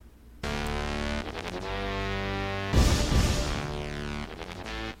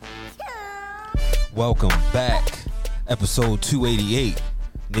Welcome back. Episode 288,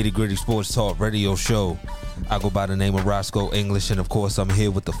 Nitty Gritty Sports Talk Radio Show. I go by the name of Roscoe English, and of course, I'm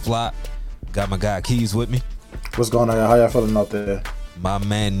here with the flock. Got my guy Keys with me. What's going on? How y'all feeling out there? My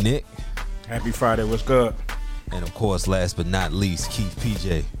man Nick. Happy Friday. What's good? And of course, last but not least, Keith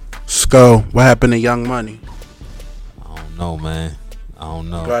PJ. Sco, what happened to Young Money? I don't know, man. I don't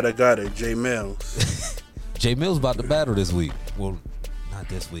know. Got it. Jay Mills. Jay Mills about to battle this week. Well, not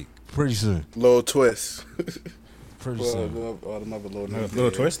this week. Pretty soon. Lil Twist. Pretty soon.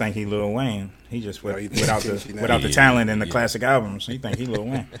 Lil Twist think he Lil Wayne. He just without the talent and the classic albums. He think he Lil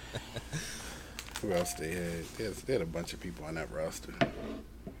Wayne. Who else they had? They had a bunch of people on that roster.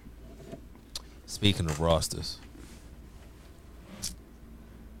 Speaking of rosters,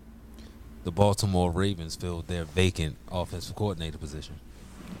 the Baltimore Ravens filled their vacant offensive coordinator position.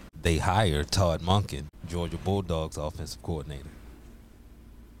 They hired Todd Monken, Georgia Bulldogs offensive coordinator.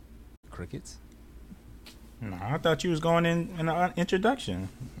 Crickets? No, I thought you was going in an introduction.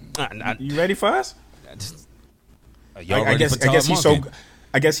 You ready for us? Y'all ready for Todd Monken?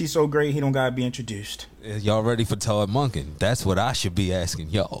 I guess he's so great he don't gotta be introduced. Y'all ready for Todd Monken? That's what I should be asking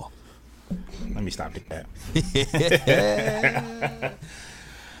y'all. Let me stop that.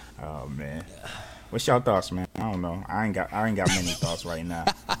 Oh man, what's y'all thoughts, man? I don't know. I ain't got many thoughts right now.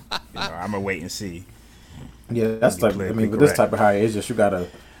 I'm gonna wait and see. Yeah, that's like with this type of hire, it's just you gotta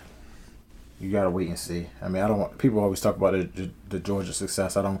wait and see. I mean, I don't want people always talk about the Georgia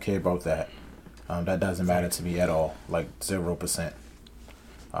success. I don't care about that. That doesn't matter to me at all. Like 0%.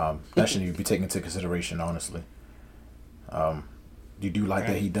 That shouldn't even be taken into consideration, honestly. You do like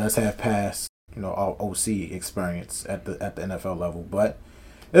that he does have past, OC experience at the NFL level, but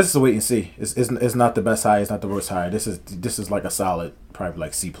this is a wait and see. It's not the best hire. It's not the worst hire. This is like a solid, probably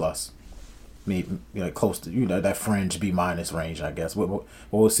like C+. Maybe close to that fringe B- range, I guess.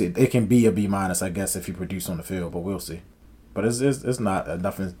 We'll see. It can be a B-, I guess, if you produce on the field, but we'll see. But it's not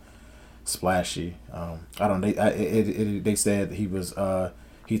nothing splashy. I don't. They said he was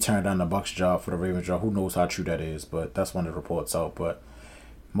he turned down the Bucs job for the Ravens job. Who knows how true that is? But that's one of the reports out. But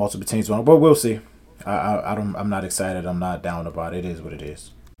multiple teams want. But we'll see. I'm not excited. I'm not down about it. It is what it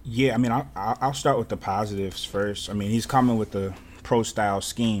is. Yeah, I mean, I'll start with the positives first. I mean, he's coming with the pro-style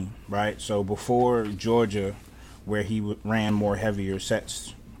scheme, right? So before Georgia, where he ran more heavier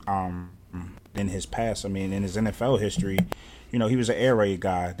sets in his past, I mean, in his NFL history, he was an air raid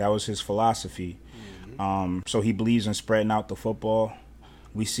guy. That was his philosophy. So he believes in spreading out the football.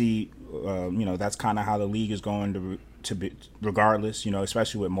 We see, that's kind of how the league is going to be, regardless,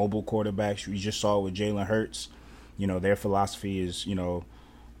 especially with mobile quarterbacks. You just saw with Jalen Hurts, their philosophy is,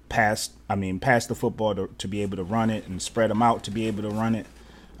 pass the football to be able to run it and spread them out to be able to run it.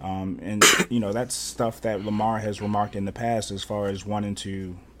 And that's stuff that Lamar has remarked in the past as far as wanting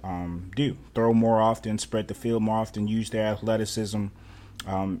to throw more often, spread the field more often, use their athleticism.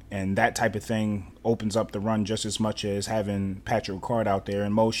 And that type of thing opens up the run just as much as having Patrick Ricard out there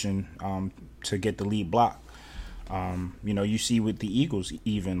in motion to get the lead block. You see with the Eagles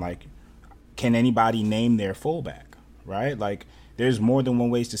even, like, can anybody name their fullback, right? Like, there's more than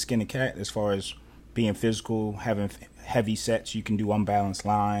one ways to skin a cat as far as being physical, having heavy sets. You can do unbalanced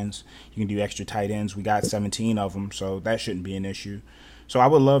lines. You can do extra tight ends. We got 17 of them, so that shouldn't be an issue. So I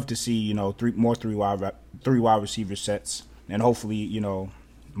would love to see, three wide receiver sets. And hopefully,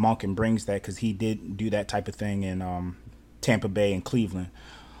 Monken brings that because he did do that type of thing in Tampa Bay and Cleveland.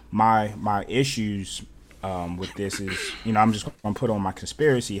 My issues with this is, I'm just going to put on my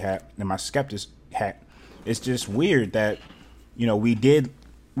conspiracy hat and my skeptic hat. It's just weird that,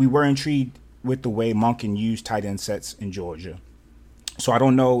 we were intrigued with the way Monken used tight end sets in Georgia. So I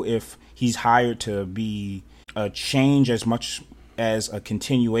don't know if he's hired to be a change as much as a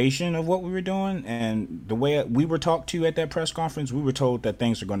continuation of what we were doing. And the way we were talked to at that press conference, we were told that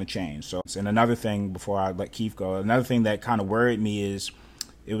things are going to change. So, and another thing before I let Keith go, another thing that kind of worried me is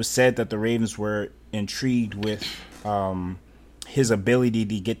it was said that the Ravens were intrigued with his ability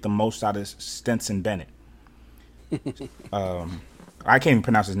to get the most out of Stetson Bennett. I can't even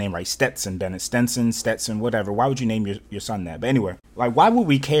pronounce his name right. Stetson Bennett. Stetson, whatever. Why would you name your son that? But anyway, like, why would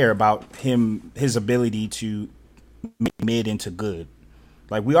we care about his ability to make mid into good?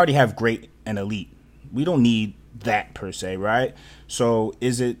 Like, we already have great and elite. We don't need that per se, right? So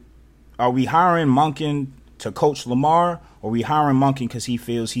are we hiring Monken to coach Lamar, or are we hiring Monken because he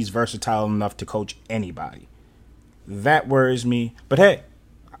feels he's versatile enough to coach anybody? That worries me. But hey,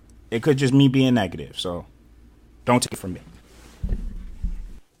 it could just me being negative. So don't take it from me.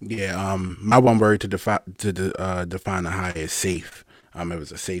 Yeah, my one word to define the hire is safe. It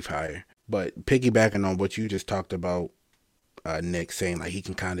was a safe hire. But piggybacking on what you just talked about, Nick, saying like he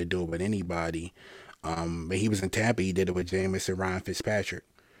can kind of do it with anybody. When he was in Tampa, he did it with Jameis and Ryan Fitzpatrick.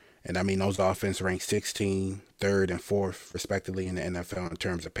 And I mean, those offenses ranked 16th, 3rd, and 4th, respectively, in the NFL in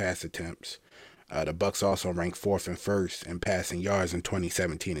terms of pass attempts. The Bucs also ranked 4th and 1st in passing yards in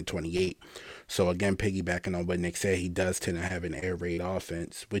 2017 and 28. So again, piggybacking on what Nick said, he does tend to have an air raid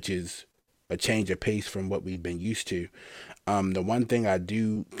offense, which is a change of pace from what we've been used to. The one thing I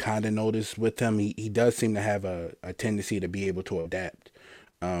do kind of notice with him, he does seem to have a tendency to be able to adapt,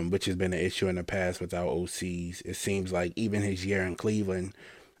 which has been an issue in the past with our OCs. It seems like even his year in Cleveland,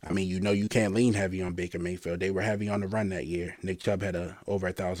 I mean, you can't lean heavy on Baker Mayfield. They were heavy on the run that year. Nick Chubb had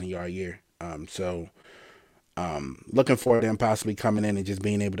over 1,000-yard year. Looking forward to him possibly coming in and just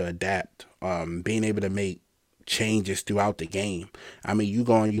being able to adapt, being able to make changes throughout the game. I mean, you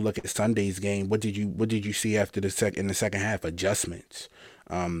go and you look at Sunday's game. What did you see after in the second half? Adjustments.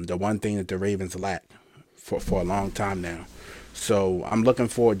 The one thing that the Ravens lack for a long time now. So I'm looking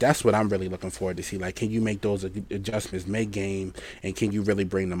forward. That's what I'm really looking forward to see. Like, can you make those adjustments mid-game, and can you really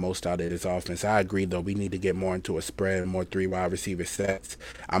bring the most out of this offense? I agree, though. We need to get more into a spread, more 3 wide receiver sets.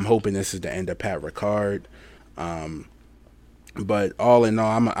 I'm hoping this is the end of Pat Ricard. But all in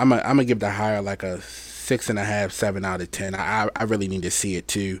all, I'm gonna give the hire like a 6.5, 7 out of 10. I really need to see it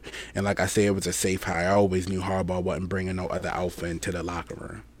too. And like I said, it was a safe hire. I always knew Harbaugh wasn't bringing no other alpha into the locker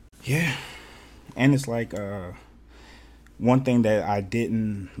room. Yeah, and it's like one thing that I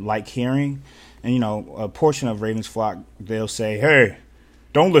didn't like hearing, and a portion of Ravens flock, they'll say, "Hey,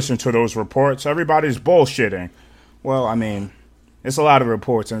 don't listen to those reports. Everybody's bullshitting." Well, I mean, it's a lot of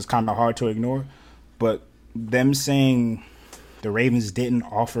reports, and it's kind of hard to ignore. But them saying the Ravens didn't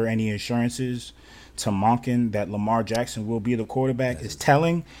offer any assurances to Monken that Lamar Jackson will be the quarterback is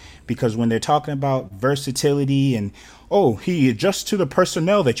telling, because when they're talking about versatility and, he adjusts to the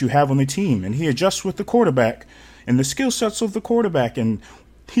personnel that you have on the team, and he adjusts with the quarterback and the skill sets of the quarterback, and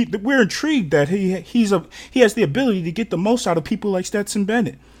we're intrigued that he has the ability to get the most out of people like Stetson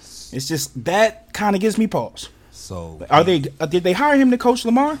Bennett. It's just that kind of gives me pause. So did they hire him to coach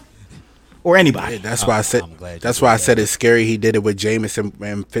Lamar? Or anybody? Yeah, that's why I said. That's why I said it's scary. He did it with Jameis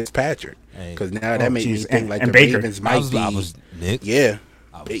and Fitzpatrick, because now that makes me think like the Baker. Ravens might be. Nick. Yeah,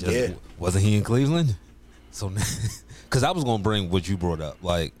 wasn't he in Cleveland? So, because I was gonna bring what you brought up.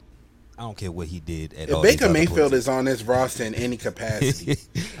 Like, I don't care what he did at all. Baker Mayfield is on this roster in any capacity.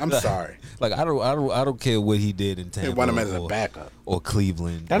 I'm sorry. Like, I don't care what he did in Tampa. They want him as a backup or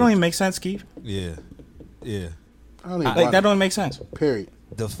Cleveland. That don't even make sense, Keith. Yeah. That don't make sense. Period.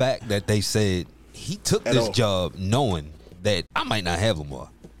 The fact that they said he took this job knowing that I might not have Lamar.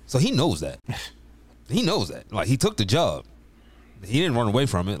 So he knows that. He knows that. Like, he took the job. He didn't run away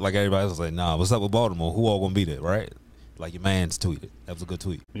from it like everybody else was like, nah, what's up with Baltimore? Who all going to be there, right? Like your man's tweeted. That was a good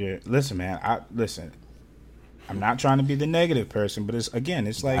tweet. Yeah, listen, man. I'm not trying to be the negative person, but it's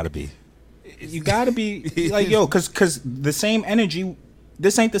like. Gotta be. You got to be like, because the same energy.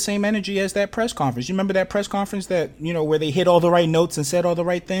 This ain't the same energy as that press conference. You remember that press conference that, where they hit all the right notes and said all the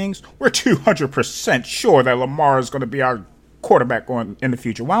right things? We're 200% sure that Lamar is going to be our quarterback in the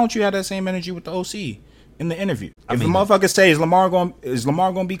future. Why don't you have that same energy with the OC in the interview? If the motherfuckers say, is Lamar going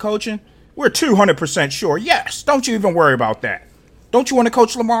to be coaching? We're 200% sure. Yes. Don't you even worry about that. Don't you want to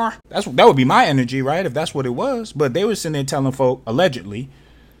coach Lamar? That would be my energy, right? If that's what it was. But they were sitting there telling folk, allegedly,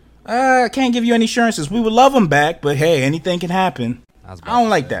 I can't give you any assurances. We would love him back, but hey, anything can happen. I don't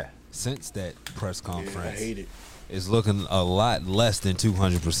like that. Since that press conference, I hate it. It's looking a lot less than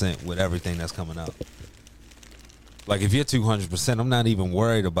 200% with everything that's coming out. Like, if you're 200%, I'm not even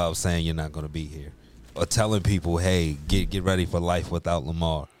worried about saying you're not going to be here, or telling people, hey, get ready for life without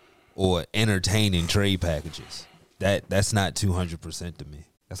Lamar, or entertaining trade packages. That's not 200% to me.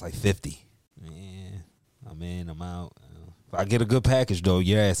 That's like 50. Man, I'm in, I'm out. If I get a good package, though,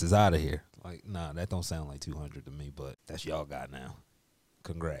 your ass is out of here. Like, nah, that don't sound like 200 to me, but that's y'all got now.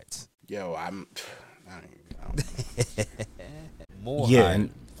 Congrats. Yo, More. Yeah.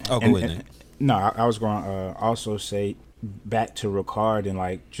 Go ahead, Nick. No, I was going to also say back to Ricard and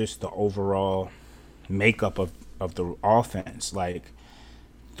like just the overall makeup of the offense. Like,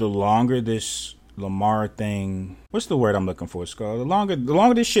 the longer this Lamar thing, what's the word I'm looking for, Skull? The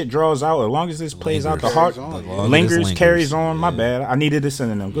longer this shit draws out, the longer this plays out, the heart lingers, carries on. Yeah. My bad. I needed a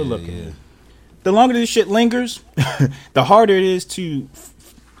synonym. Good looking. Yeah. The longer this shit lingers, the harder it is to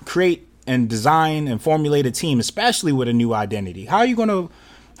create and design and formulate a team, especially with a new identity. How are you gonna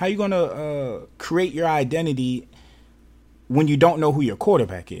create your identity when you don't know who your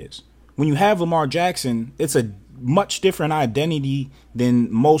quarterback is? When you have Lamar Jackson, it's a much different identity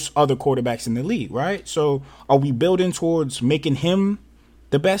than most other quarterbacks in the league, right? So are we building towards making him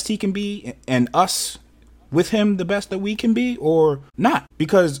the best he can be, and us with him the best that we can be, or not?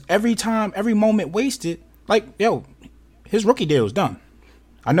 Because every moment wasted, like, yo, his rookie deal is done.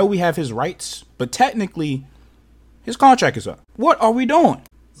 I know we have his rights, but technically his contract is up. What are we doing?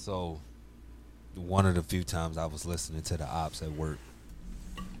 So, one of the few times I was listening to the ops at work,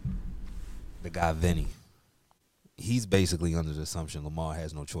 the guy Vinny, he's basically under the assumption Lamar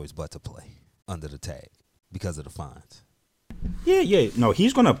has no choice but to play under the tag because of the fines. Yeah. No,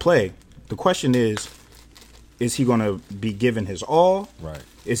 he's going to play. The question is he going to be given his all? Right.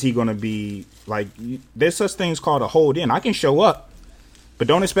 Is he going to be, like, there's such things called a hold in. I can show up, but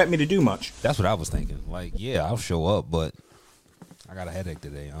don't expect me to do much. That's what I was thinking. Like, yeah, I'll show up, but I got a headache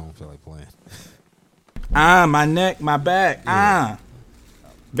today. I don't feel like playing. My neck, my back. Yeah.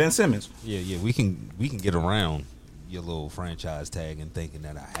 Ben Simmons. Yeah. We can get around your little franchise tag and thinking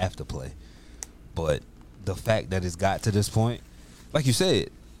that I have to play. But the fact that it's got to this point, like you said,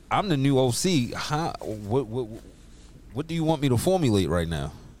 I'm the new OC. What do you want me to formulate right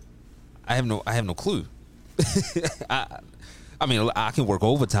now? I have no clue. I mean, I can work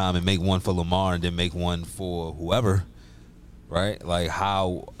overtime and make one for Lamar and then make one for whoever, right? Like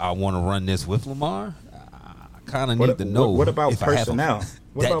how I want to run this with Lamar. I kind of need to know. What about personnel?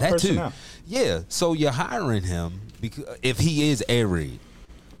 What about personnel? Too. Yeah. So you're hiring him because if he is air raid.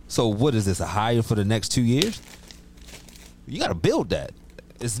 So what is this? A hire for the next 2 years? You got to build that.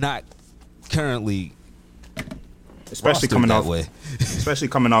 It's not currently, especially coming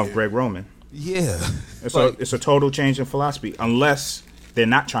off Greg Roman. Yeah, it's a total change in philosophy. Unless they're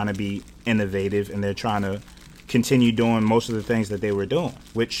not trying to be innovative and they're trying to continue doing most of the things that they were doing,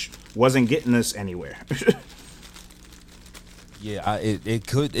 which wasn't getting us anywhere. Yeah,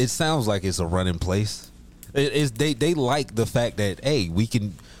 it sounds like it's a running place. They like the fact that, hey, we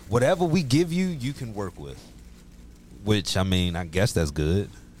can, whatever we give you, you can work with. Which, I mean, I guess that's good.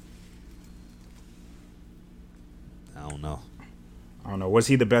 I don't know. Was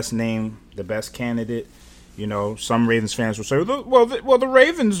he the best name, the best candidate? You know, some Ravens fans will say, well, the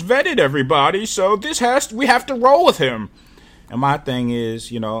Ravens vetted everybody, so we have to roll with him. And my thing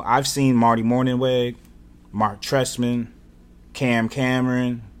is, you know, I've seen Marty Mornhinweg, Mark Trestman, Cam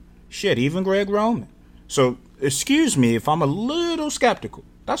Cameron, even Greg Roman. So, excuse me if I'm a little skeptical.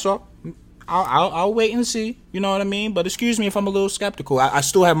 That's all. I'll wait and see. You know what I mean? But excuse me if I'm a little skeptical. I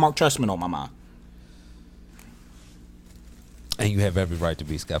still have Mark Trestman on my mind. And you have every right to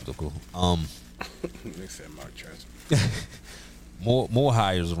be skeptical. They said Mark Trestman. More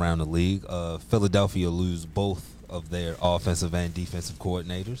hires around the league. Philadelphia lose both of their offensive and defensive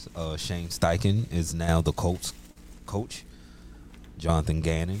coordinators. Shane Steichen is now the Colts coach. Jonathan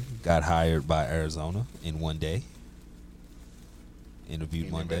Gannon got hired by Arizona in one day.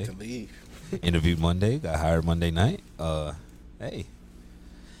 Interviewed Monday. Got hired Monday night. Hey.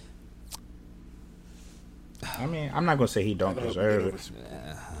 I mean, I'm not gonna say he don't deserve it.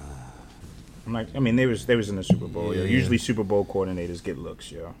 They was in the Super Bowl. Yeah. Usually Super Bowl coordinators get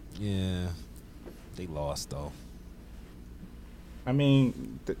looks, yo. Yeah. They lost though. I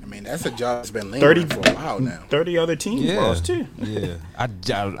mean, that's a job that's been lingering for a while now. 30 other teams lost too. Yeah.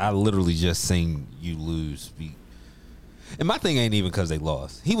 I literally just seen you lose. And my thing ain't even because they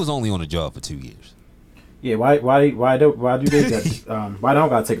lost. He was only on the job for 2 years. Yeah, why do they get why don't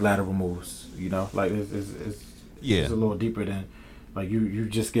gotta take lateral moves? You know, like it's a little deeper than like you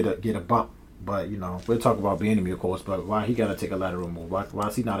just get a bump. But you know, we'll talk about Bieniemy, of course. But why he gotta take a lateral move? Why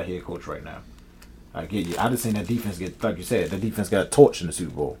is he not a head coach right now? I get you. I just seen that defense get, like you said, the defense got torched in the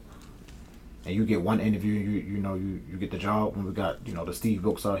Super Bowl. And you get one interview, you get the job. When we got the Steve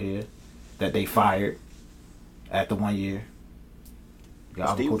Wilks out here that they fired after 1 year.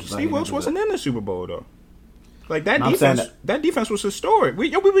 Steve Wilks wasn't in the Super Bowl though. Like that defense, that defense was historic. We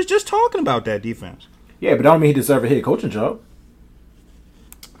was just talking about that defense. Yeah, but I don't mean he deserved a head coaching job.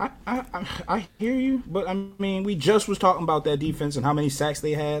 I hear you, but I mean, we just was talking about that defense and how many sacks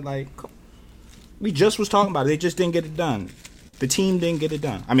they had. Like, we just was talking about it. They just didn't get it done. The team didn't get it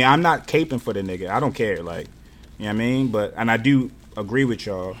done. I mean, I'm not caping for the nigga. I don't care. Like, you know what I mean? And I do agree with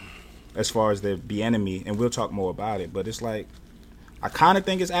y'all as far as the Bieniemy, and we'll talk more about it. But it's like, I kind of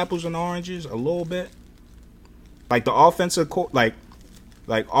think it's apples and oranges a little bit. Like the offensive, like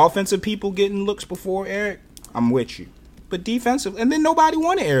offensive people getting looks before Eric, I'm with you. But defensive, and then nobody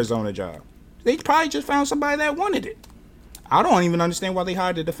wanted Arizona job. They probably just found somebody that wanted it. I don't even understand why they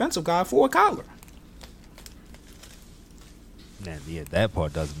hired a defensive guy for a collar. Yeah, that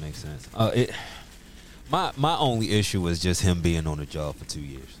part doesn't make sense. My only issue is just him being on the job for 2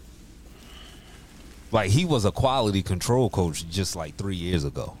 years. Like, he was a quality control coach just like 3 years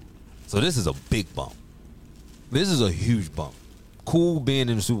ago. So this is a big bump. This is a huge bump cool being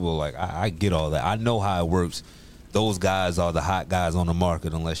in the Super Bowl. Like I get all that. I know how it works. Those guys are the hot guys on the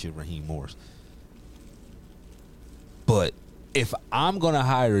market unless you're Raheem Morris. But if I'm gonna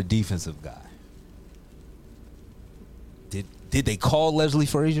hire a defensive guy, did they call Leslie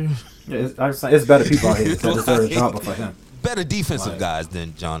Frazier? Yeah, it's better people out here that deserve a job for him. Better defensive guys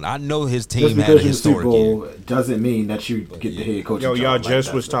than John. I know his Just team had a because you're historic Super Bowl year. doesn't mean that you get the head coach. Yo, y'all job just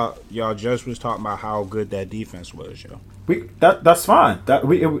like was that. y'all just was talking about how good that defense was, yo. That's fine.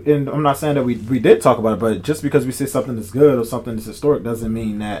 And I'm not saying that we did talk about it, but just because we say something is good or something is historic doesn't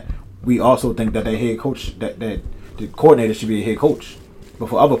mean that we also think that the head coach that the coordinator should be a head coach. But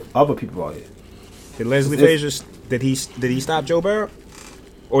for other people out here, Did Leslie Frazier did he stop Joe Burrow,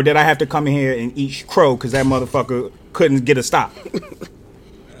 or did I have to come in here and eat crow because that motherfucker couldn't get a stop?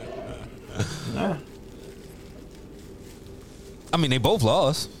 yeah. I mean, they both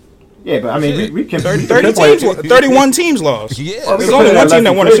lost. Yeah, but I mean, we can 31 teams lost. Yeah, well, there's only one team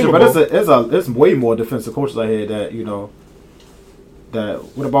that won a Super Bowl. But it's way more defensive coaches out here that that.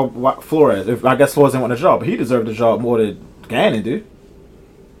 What about Flores? I guess Flores didn't want the job, but he deserved the job more than Gannon did.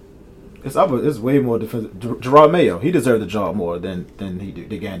 It's way more defensive. Gerard Mayo, he deserved the job more than Gannon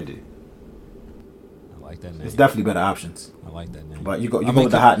did. I like that name. It's definitely better options. I like that name. But you go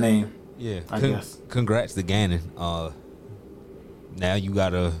with the hot name. Yeah, I guess. Congrats to Gannon. Now you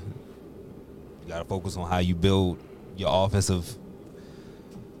gotta focus on how you build your offensive,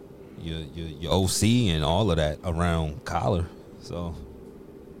 your OC and all of that around Kyler. So,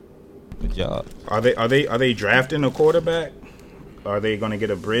 good job. Are they drafting a quarterback? Are they going to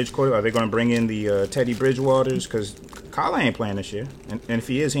get a bridge quarterback? Are they going to bring in the Teddy Bridgewaters? Because Kyler ain't playing this year, and if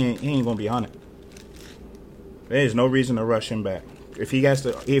he is, he ain't going to be on it. There's no reason to rush him back. If he has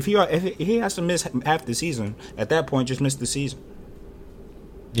to miss half the season, at that point, just miss the season.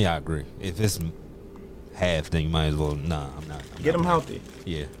 Yeah, I agree. If it's half, then you might as well. Nah, I'm not. Get him healthy.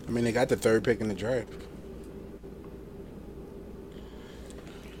 Yeah. I mean, they got the 3rd pick in the draft.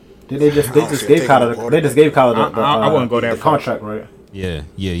 They just gave Kyler the I wouldn't go that the far. contract, right? Yeah.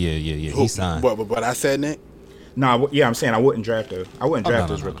 He signed. What I said, Nick? No, yeah, I'm saying I wouldn't draft his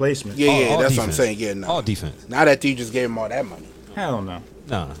no. replacement. Yeah, All that's what I'm defense. saying. Yeah, no. All defense. Now that you just gave him all that money. Hell no.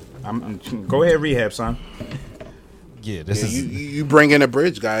 Nah. Go ahead, rehab, son. Yeah, this is You bring in a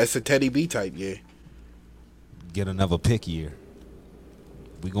bridge guy. It's a Teddy B type, yeah. get another pick year.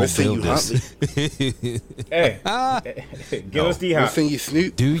 We gonna Let's send build you this. Hey, give us D We'll Hop. send you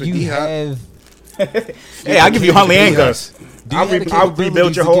Snoop. Do for you D-Hop. have? Hey, I'll give you Huntley and Gus. Do you have the I'll rebuild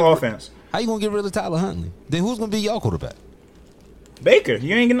capabilities your to whole get- offense. How you gonna get rid of Tyler Huntley? Then who's gonna be your quarterback? Baker,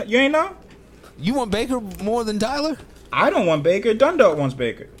 you ain't know? You want Baker more than Tyler? I don't want Baker. Dundalk wants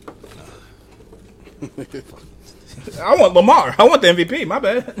Baker. I want Lamar. I want the MVP. My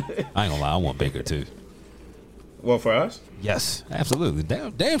bad. I ain't gonna lie, I want Baker too. Well, for us, Yes, absolutely.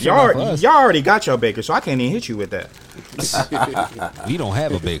 Damn sure not for us. y'all already got your Baker, so I can't even hit you with that. We don't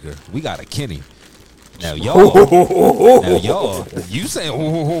have a Baker. We got a Kenny. Now y'all, you saying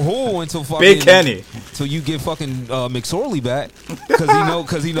until fucking Big Kenny. till you get fucking McSorley back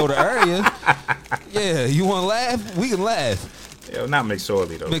because he know the area. Yeah, you want to laugh? We can laugh. Yo, not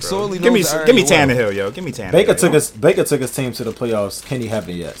McSorley though. McSorley Bro. Give me knows the give me area well. Tannehill, yo. Give me Tannehill. Baker took his team to the playoffs. Kenny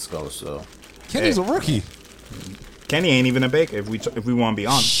haven't yet, so Kenny's a rookie. Kenny ain't even a Baker. If we want to be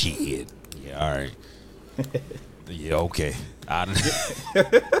honest. Shit. Yeah. All right. Yeah. Okay.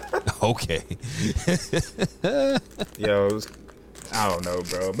 Okay. Yo, I don't know,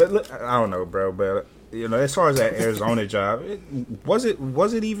 bro. But you know, as far as that Arizona job, was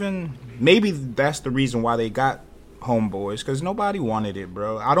it even? Maybe that's the reason why they got Homeboys, because nobody wanted it,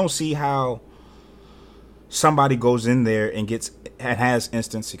 bro. I don't see how somebody goes in there and has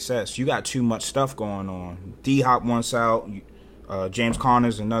instant success. You got too much stuff going on. D Hop once out. James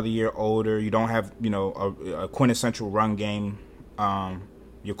Conner's another year older. You don't have a quintessential run game.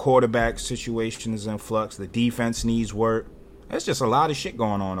 Your quarterback situation is in flux. The defense needs work. There's just a lot of shit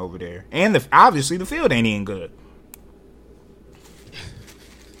going on over there. And obviously the field ain't even good.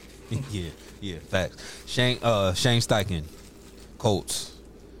 Yeah. Facts. Shane Steichen, Colts.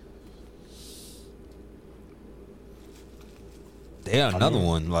 They are another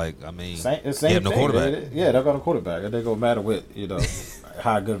one. Like, I mean, same no thing. quarterback. They got a quarterback. It doesn't matter what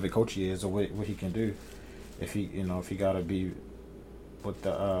how good of a coach he is or what he can do. If he got to be with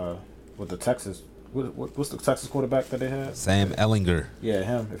the Texas. What's the Texas quarterback that they had? Sam Ellinger. Yeah,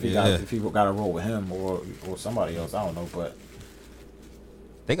 him. If he got to roll with him or somebody else, I don't know. But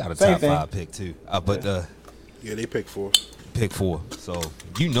they got a same top thing. 5 pick too. Yeah, they picked 4. Pick 4. So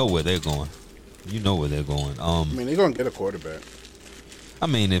you know where they're going. I mean, they're gonna get a quarterback. I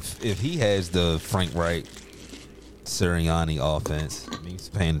mean, if he has the Frank Wright Sirianni offense. I mean, he's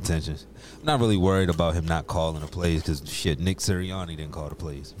paying attention. I'm not really worried about him not calling the plays because shit, Nick Sirianni didn't call the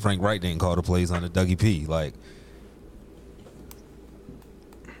plays. Frank Wright didn't call the plays on the Dougie P. Like,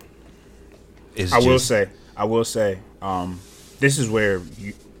 I will say, this is where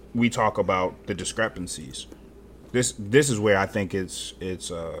we talk about the discrepancies. This is where I think it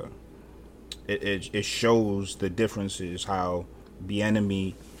shows the differences. How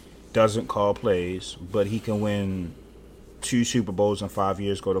Bieniemy doesn't call plays, but he can win 2 Super Bowls in 5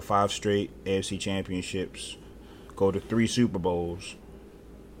 years, go to 5 straight AFC championships, go to 3 Super Bowls.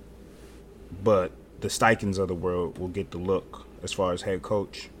 But the Steichens of the world will get the look as far as head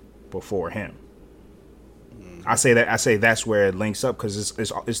coach before him. I say that's where it links up because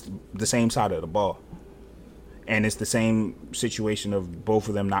it's the same side of the ball, and it's the same situation of both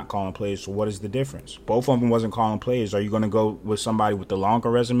of them not calling plays. So what is the difference? Both of them wasn't calling plays. Are you going to go with somebody with the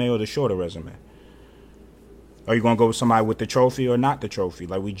longer resume or the shorter resume? Are you going to go with somebody with the trophy or not the trophy?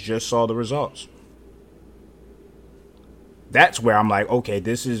 Like we just saw the results. That's where I'm like, okay,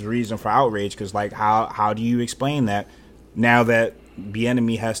 this is reason for outrage because like how do you explain that now that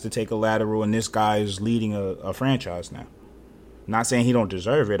Bieniemy has to take a lateral and this guy is leading a franchise now? I'm not saying he don't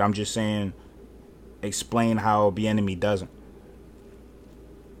deserve it. I'm just saying explain how Bieniemy doesn't.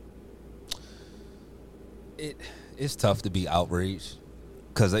 It's tough to be outraged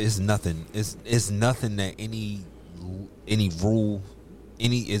because it's nothing. It's nothing that any rule.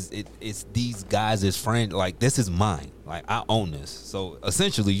 It's these guys as friends. Like this is mine. Like I own this. So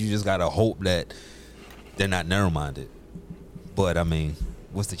essentially, you just gotta hope that they're not narrow-minded. But I mean,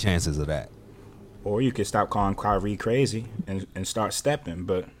 what's the chances of that? Or you could stop calling Kyrie crazy and start stepping.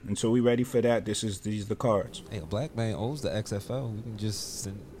 But until we're ready for that, these are the cards. Hey, a black man owes the XFL. We can just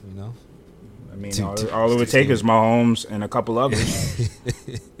send, I mean, all it would take is Mahomes and a couple others.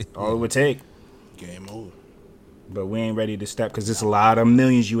 All it would take. Game over. But we ain't ready to step because it's a lot of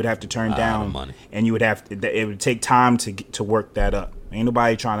millions you would have to turn down, money. And you would have to. It would take time to work that up. Ain't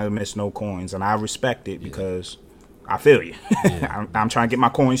nobody trying to miss no coins, and I respect it because I feel you. Yeah. I'm trying to get my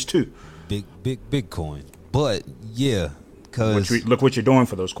coins too. Big coin. But yeah, because look what you're doing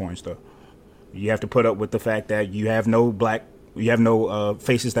for those coins though. You have to put up with the fact that you have no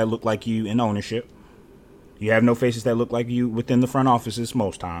faces that look like you in ownership. You have no faces that look like you within the front offices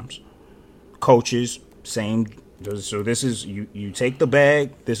most times. Coaches, same. So this is you take the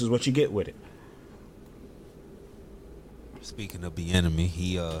bag. This is what you get with it. Speaking of Bieniemy,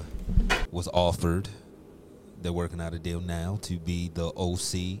 he was offered. They're working out a deal now to be the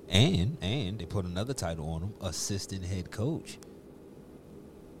OC, and they put another title on him, assistant head coach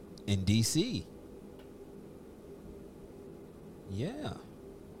in DC. Yeah.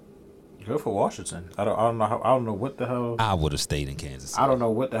 Good for Washington. I don't know what the hell. I would have stayed in Kansas City. I don't know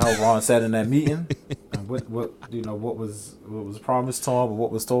what the hell Ron said in that meeting, and what was promised to him or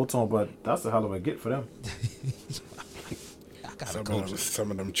what was told to him. But that's a hell of a get for them. I got to coach some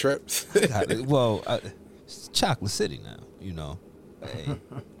of them trips. It's Chocolate City now. Hey,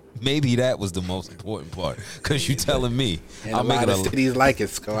 maybe that was the most important part because you telling me. And a lot of cities like it,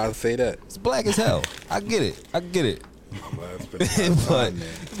 so I'll say that. It's black as hell. I get it. But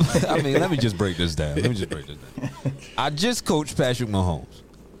I mean, let me just break this down. I just coached Patrick Mahomes,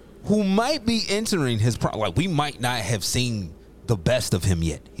 who might be entering his prime. Like we might not have seen the best of him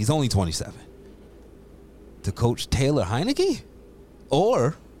yet. He's only 27. To coach Taylor Heineke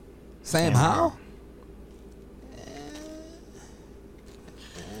or Sam Howell.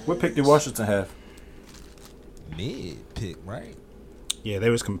 What pick did Washington have? Mid pick, right? Yeah,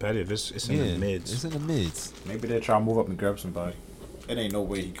 they was competitive. It's in the mids. It's in the mids. Maybe they're trying to move up and grab somebody. It ain't no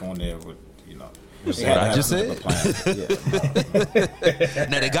way he going there with, What I just said?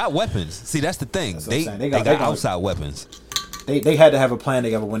 Now, they got weapons. See, that's the thing. They got outside weapons. They had to have a plan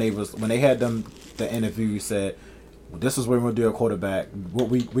together when they had them the interview. You said, this is where we're going to do a quarterback.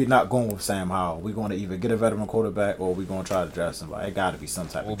 We're not going with Sam Howell. We're going to either get a veteran quarterback or we're going to try to draft somebody. It got to be some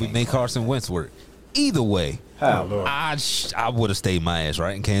type of game. We make Carson Wentz work. Either way, I would have stayed my ass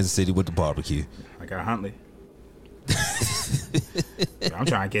right in Kansas City with the barbecue. I got Huntley. I'm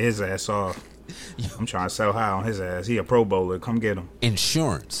trying to get his ass off. I'm trying to sell high on his ass. He a Pro Bowler. Come get him.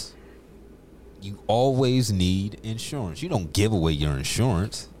 Insurance. You always need insurance. You don't give away your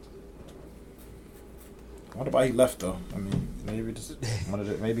insurance. What about he left though? I mean, maybe he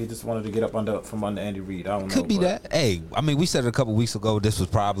just wanted to get up from under Andy Reid. I don't know. Could be that. Hey, I mean, we said it a couple weeks ago. This was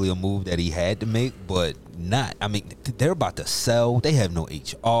probably a move that he had to make, but not. I mean, they're about to sell. They have no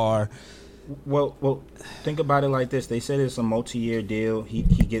HR. Well, think about it like this. They said it's a multi-year deal. He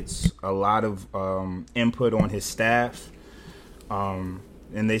gets a lot of input on his staff.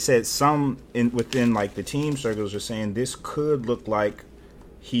 And they said some within like the team circles are saying this could look like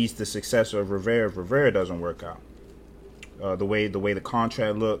he's the successor of Rivera if Rivera doesn't work out. The way the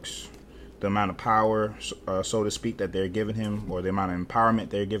contract looks, the amount of power, so to speak, that they're giving him, or the amount of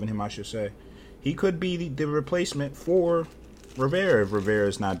empowerment they're giving him, I should say, he could be the replacement for Rivera if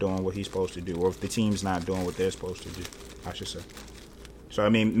Rivera's not doing what he's supposed to do, or if the team's not doing what they're supposed to do, I should say. So I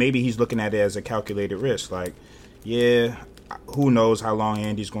mean, maybe he's looking at it as a calculated risk, like, yeah. Who knows how long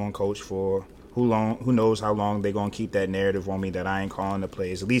Andy's going to coach for? Who knows how long they're going to keep that narrative on me that I ain't calling the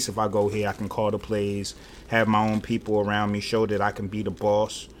plays? At least if I go here, I can call the plays, have my own people around me, show that I can be the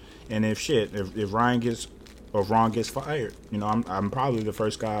boss. And if Ron gets fired, I'm probably the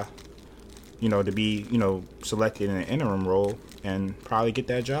first guy, to be, selected in an interim role and probably get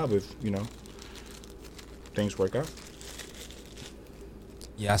that job if, things work out.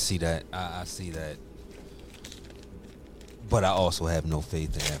 Yeah, I see that. I see that. But I also have no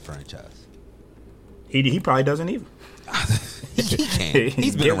faith in that franchise. He probably doesn't either. He can't.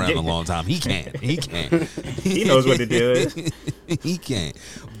 He's been around a long time. He can't. He knows what to do. He can't.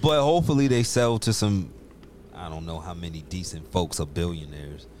 But hopefully they sell to some, I don't know how many decent folks are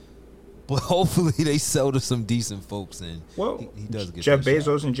billionaires. But hopefully they sell to some decent folks, and he does get Jeff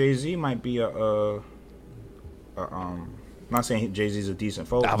Bezos and Jay-Z might be I'm not saying Jay-Z's a decent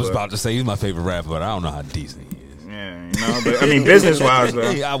folk. I was about to say he's my favorite rapper, but I don't know how decent he is. Yeah, but I mean, business-wise,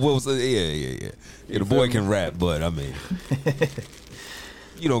 though. I will say, yeah. The boy can rap, but I mean,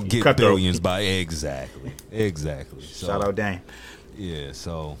 you don't get billions by exactly. So, shout out Dame. Yeah,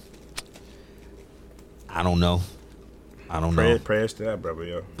 so I don't know. Prayers to that, brother,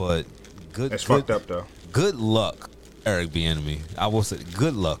 yo. But that's fucked up, though. Good luck, Eric Bieniemy. I will say,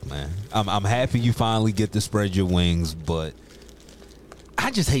 good luck, man. I'm happy you finally get to spread your wings, but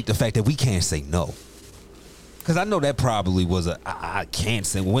I just hate the fact that we can't say no. Because I know that probably was I can't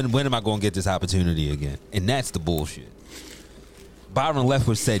say, when am I going to get this opportunity again? And that's the bullshit. Byron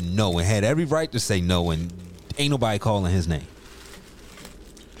Leftwich said no and had every right to say no, and ain't nobody calling his name.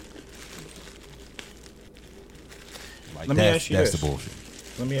 Like, Let me ask you that's this. The bullshit.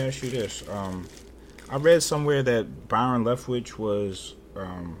 Let me ask you this. I read somewhere that Byron Leftwich was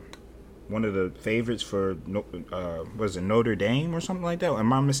one of the favorites for, was it Notre Dame or something like that?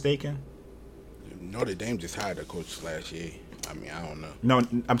 Am I mistaken? Notre Dame just hired a coach last year. I mean, I don't know. No,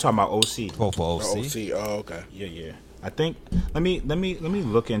 I'm talking about OC. Oh, for OC? OC. Oh, okay. Yeah. I think let me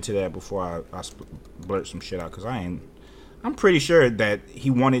look into that before I blurt some shit out, because I'm pretty sure that he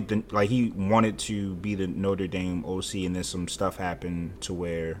wanted to be the Notre Dame OC, and then some stuff happened to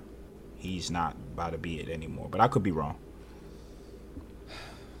where he's not about to be it anymore. But I could be wrong.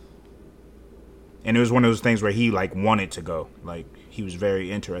 And it was one of those things where he wanted to go, he was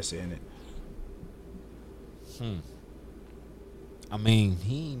very interested in it. I mean,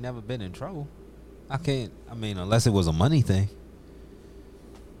 he ain't never been in trouble. Unless it was a money thing.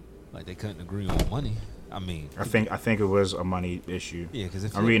 Like they couldn't agree on money. I think it was a money issue. Yeah,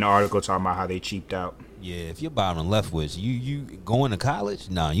 because I'm reading an article talking about how they cheaped out. Yeah, if you're Byron Leftwich, you going to college?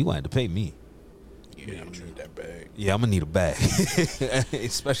 Nah, you gonna have to pay me. Yeah, I'm gonna need that bag. Yeah, I'm gonna need a bag,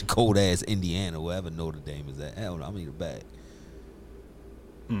 especially cold ass Indiana, wherever Notre Dame is at. Hell, I'm gonna need a bag.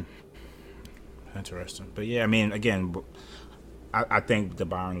 Interesting, but yeah, I mean, again, I think the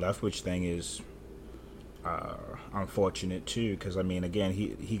Byron Leftwich thing is unfortunate too, because I mean, again,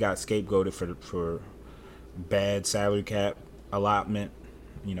 he got scapegoated for bad salary cap allotment.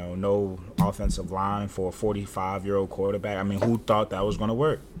 No offensive line for a 45-year-old quarterback. I mean, who thought that was going to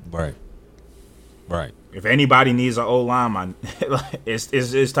work? Right. If anybody needs an old lineman,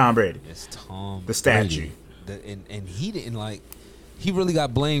 it's Tom Brady. It's Tom. The statue. And he didn't He really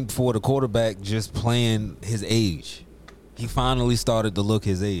got blamed for the quarterback just playing his age. He finally started to look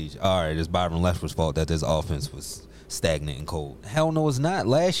his age. All right, it's Byron Leftwich's fault that this offense was stagnant and cold. Hell no, it's not.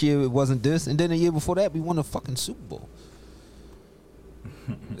 Last year it wasn't this, and then the year before that we won a fucking Super Bowl.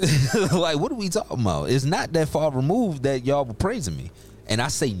 What are we talking about? It's not that far removed that y'all were praising me. And I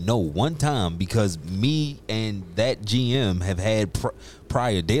say no one time because me and that GM have had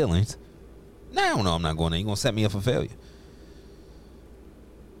prior dealings. Now I'm not going there. You're going to set me up for failure.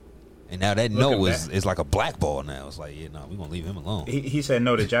 And now that no is like a blackball now. It's like, yeah, no, we're going to leave him alone. He said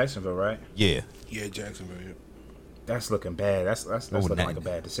no to Jacksonville, right? Yeah. Yeah, Jacksonville, yeah. That's looking bad. That's looking like a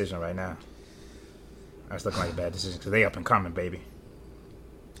bad decision right now. That's looking like a bad decision because they up and coming, baby.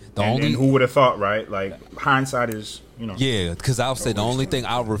 And who would have thought, right? Hindsight is, Yeah, because I'll say the only thing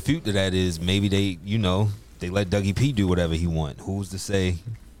I'll refute to that is maybe they let Dougie P do whatever he want. Who's to say,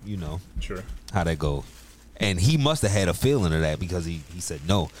 Sure. how that goes? And he must have had a feeling of that because he said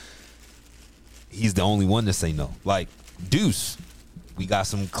no. He's the only one to say no. Like Deuce, we got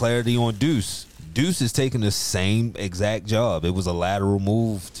some clarity on Deuce. Deuce is taking the same exact job. It was a lateral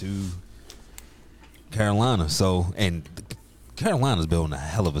move to Carolina. So, and Carolina's building a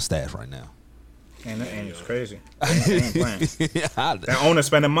hell of a staff right now. And it's crazy. They ain't playing. That owner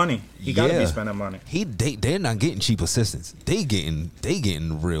spending money. He got to be spending money. They're not getting cheap assistants. They getting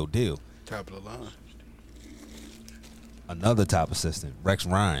the real deal. Top of the line. Another top assistant, Rex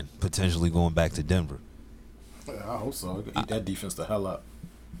Ryan, potentially going back to Denver. I hope so. Eat that defense the hell up.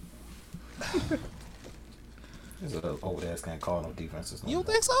 This is old ass can't call no defenses. You don't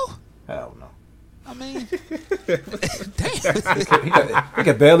think so? Hell no. I mean, damn. He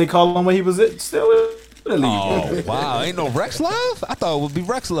could barely call him when he was still in the league. Oh wow, ain't no Rex Love? I thought it would be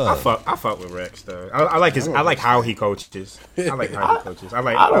Rex Love. I fuck with Rex though. I like how he coaches. I like how he coaches. I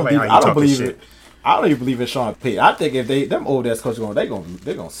don't talk believe shit. it. I don't even believe in Sean Payton. I think if them old ass coaches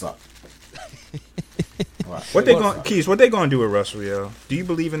they're gonna suck. Right. What they gonna do with Russell, yo? Do you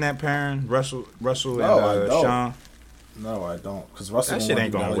believe in that pairing, Russell and Sean? No, I don't. Because Russell that shit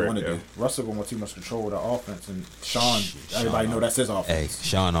ain't gonna work. Russell gonna want too much control of the offense, and Sean, everybody know that's his offense. Hey,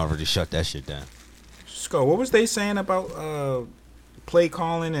 Sean already shut that shit down. Sco, what was they saying about play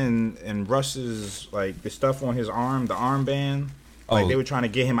calling and Russ's like the stuff on his arm, the armband? Like they were trying to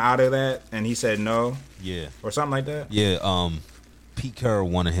get him out of that, and he said no. Yeah, or something like that. Yeah. Pete Carroll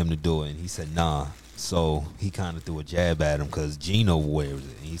wanted him to do it, and he said nah. So he kind of threw a jab at him because Gino wears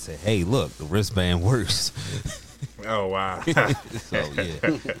it, and he said, "Hey, look, the wristband works." Oh wow! So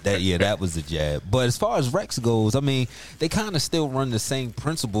that was the jab. But as far as Rex goes, I mean, they kind of still run the same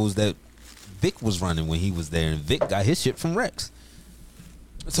principles that Vic was running when he was there, and Vic got his shit from Rex.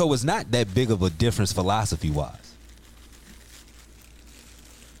 So it's not that big of a difference philosophy wise.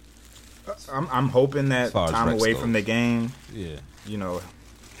 I'm hoping that time Rex away goes from the game, yeah,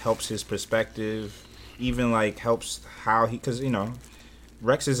 helps his perspective, even like helps how he, because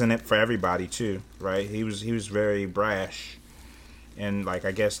Rex isn't it for everybody too, right? He was very brash, and like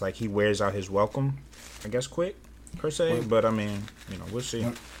I guess like he wears out his welcome, I guess quick per se. But I mean, we'll see.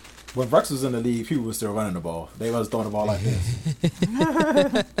 When Rex was in the league, people were still running the ball. They was throwing the ball like this.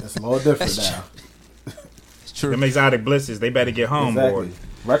 It's a little different now. It's true. Them exotic blitzes, they better get home, exactly. boy.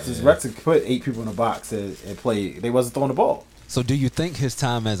 Rex put 8 people in the box and play. They wasn't throwing the ball. So do you think his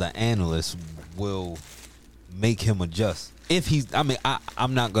time as an analyst will make him adjust? If he's, I mean,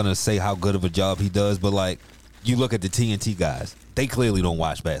 I'm not going to say how good of a job he does, but like, you look at the TNT guys, they clearly don't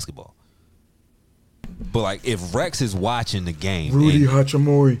watch basketball. But like, if Rex is watching the game. Rudy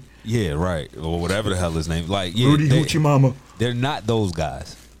Hachimura. Yeah, right. Or whatever the hell his name. Like, yeah, Rudy Hoochie Mama. They're not those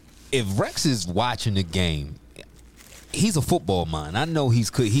guys. If Rex is watching the game, he's a football mind. I know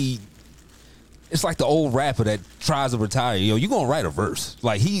it's like the old rapper that tries to retire. Yo, you gonna write a verse.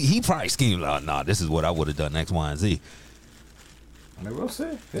 Like, he probably schemed, like, nah, this is what I would have done X, Y, and Z. I mean, we'll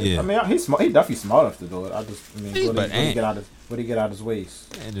see. Yeah. I mean, he's smart. He definitely smart enough to do it. What he get out his ways?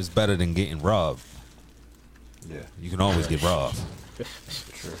 And it's better than getting robbed. Yeah. You can always get robbed.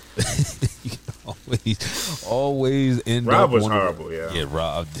 True. You can always end Rob up was horrible, yeah. Yeah,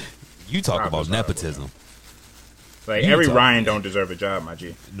 Rob. You talk Rob about was nepotism. Horrible, yeah. Like, every Ryan don't deserve a job, my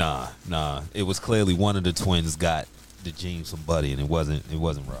G. Nah. It was clearly one of the twins got the genes from Buddy, and it wasn't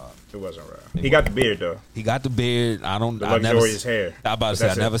Rob. It wasn't Rob. He got the beard though. He got the beard. The luxurious hair. I about to say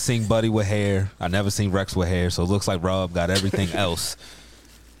I never seen Buddy with hair. I never seen Rex with hair. So it looks like Rob got everything else,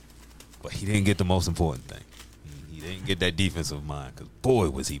 but he didn't get the most important thing. He didn't get that defensive mind, because boy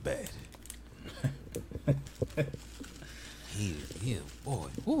was he bad. Boy.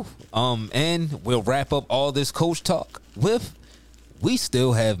 Woo. And we'll wrap up all this coach talk with, we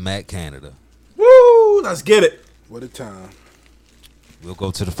still have Matt Canada. Woo! Let's get it. What a time. We'll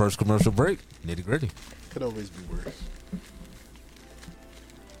go to the first commercial break. Nitty gritty. Could always be worse.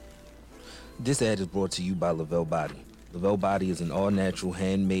 This ad is brought to you by Lavelle Body. Lavelle Body is an all-natural,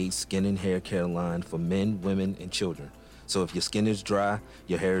 handmade skin and hair care line for men, women, and children. So if your skin is dry,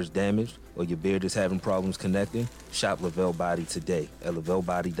 your hair is damaged, or your beard is having problems connecting, shop Lavelle Body today at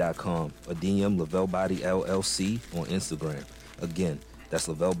lavellebody.com or DM Lavelle Body LLC on Instagram. Again, that's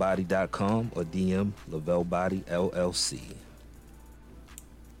lavellebody.com or DM Lavelle Body LLC.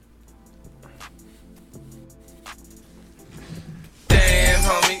 Damn,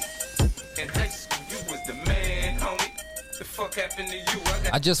 homie. In high school, you was the man, homie. The fuck happened to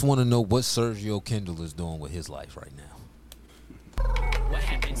you? I just want to know what Sergio Kendall is doing with his life right now. What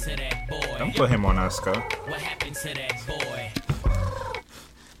happened to that boy? Don't put him on us, Sco. What happened to that boy?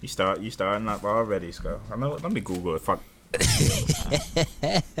 You starting up already, Sco. Let me Google it. Fuck.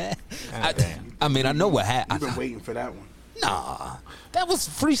 I mean, I know what You've happened. been waiting for that one. Nah, that was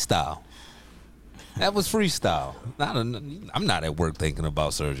freestyle. That was freestyle. I'm not at work thinking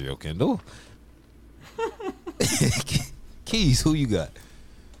about Sergio Kendall. Keys, who you got?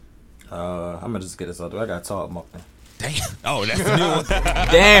 I'm gonna just get this out there. I got Todd Monken. Damn. Oh, that's the new one.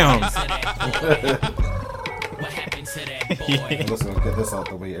 Damn. What happened to that boy? Let's go get this out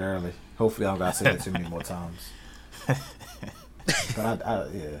the way early. Hopefully, I don't gotta say it too many more times. But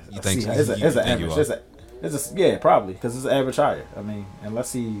You think so? It's an You think average. you Yeah, probably because it's an average hire. I mean,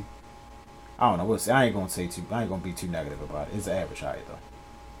 unless he, I don't know. We'll see. I ain't gonna be too negative about it. It's an average hire though.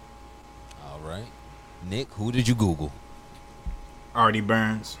 All right. Nick, who did you Google? Artie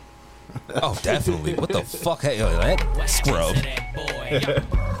Burns. Oh, definitely. What the fuck? Hey, that What scrub. happened to that boy?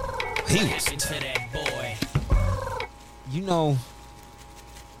 He What was. happened to that boy? You know.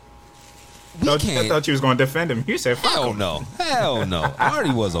 We I can't. thought you was gonna defend him. You said, "Fuck Hell him." no. Hell no.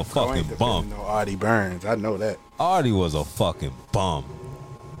 Artie was a I ain't fucking defending bum. no Artie Burns. I know that. Artie was a fucking bum.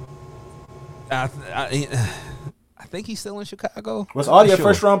 I think he's still in Chicago. Was Audie Not a sure.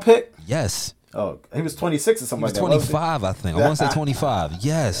 first round pick? Yes. Oh, he was 26 or He something was like that. wasn't he? 25, I think. I want to say 25.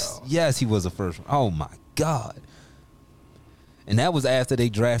 Yes. Yes, he was a first. Oh, my God. And that was after they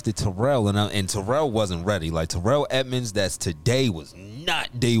drafted Terrell. And Terrell wasn't ready. Like, Terrell Edmonds, that's today, was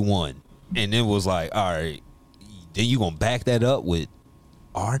not day one. And it was like, all right, then you going to back that up with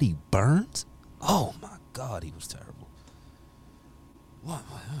Artie Burns? Oh, my God, he was terrible. What?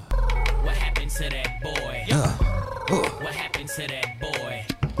 What happened to that boy? What happened to that boy?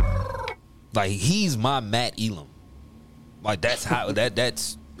 Like, he's my Matt Elam. Like, that's how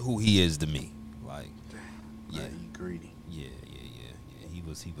that's who he is to me. Like, yeah, He greedy. yeah. He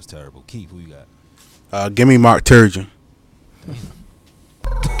was terrible. Keith, who you got? Give me Mark Turgeon.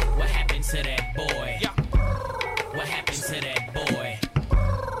 What happened to that boy? What happened to that boy?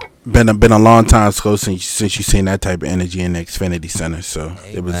 Been a long time since you seen that type of energy in the Xfinity Center. So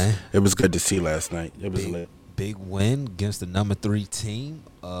Hey, it man. was good to see last night. It was lit. Big win against the number 3 team.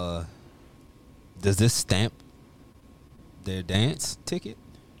 Does this stamp their dance ticket?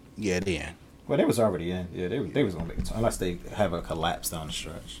 Yeah, they. Well, they was already in. Yeah, they was gonna make it unless they have a collapse down the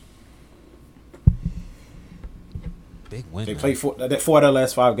stretch. Big win. They man. played 4 out of the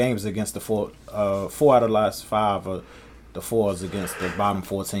last 5 games against the 4 out of the last 5 the 4s against the bottom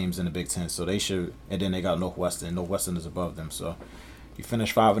 4 teams in the Big Ten. So they should, and then they got Northwestern. Northwestern is above them. So you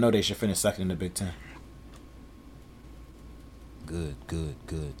finish 5-0, they should finish second in the Big Ten. Good.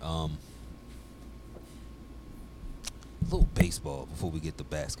 Little baseball before we get to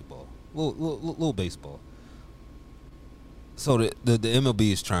basketball. Little baseball. So the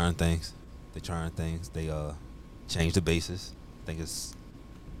MLB is trying things. They're trying things. They changed the bases. I think it's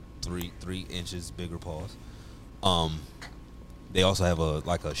 3 inches bigger paws. They also have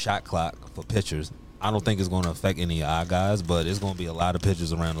a shot clock for pitchers. I don't think it's going to affect any of our guys, but it's going to be a lot of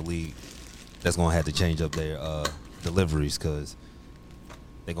pitchers around the league that's going to have to change up their deliveries because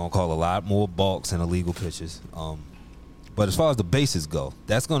they're going to call a lot more balks and illegal pitches. But as far as the bases go,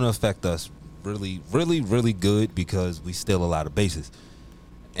 that's going to affect us really, really, really good because we steal a lot of bases.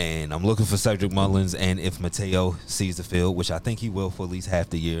 And I'm looking for Cedric Mullins, and if Mateo sees the field, which I think he will for at least half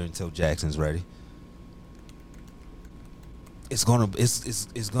the year until Jackson's ready, it's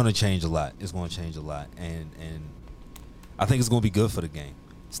gonna change a lot. It's gonna change a lot, and I think it's gonna be good for the game.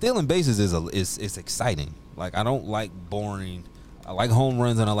 Stealing bases is exciting. Like, I don't like boring. I like home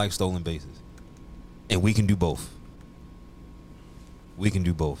runs and I like stolen bases, and we can do both. We can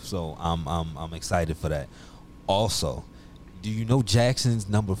do both. So I'm excited for that. Also, do you know Jackson's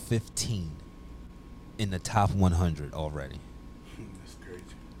number 15 in the top 100 already? That's crazy.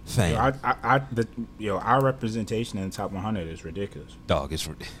 Fam, Our representation in the top 100 is ridiculous. dog, it's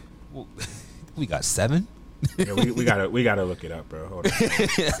we got 7. Yeah, we gotta look it up, bro. Hold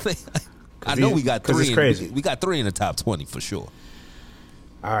on. I know we got 3. it's crazy. We got 3 in the top 20 for sure.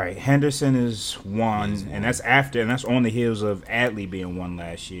 All right, Henderson is 1, and that's on the heels of Adley being 1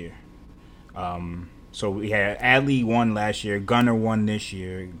 last year. So we had Adley 1 last year, Gunnar 1 this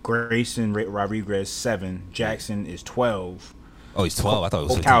year, Grayson Rodriguez 7, Jackson is 12, Oh, he's 12. I thought it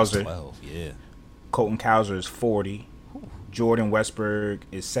was Kowser. 12. Yeah. Colton Cowser is 40, Jordan Westberg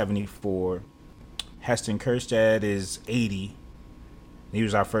is 74, Heston Kjerstad is 80. He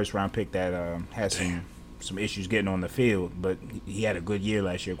was our first round pick that had some issues getting on the field, but he had a good year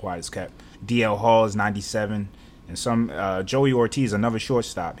last year, quiet as kept. DL Hall is 97, and Joey Ortiz, another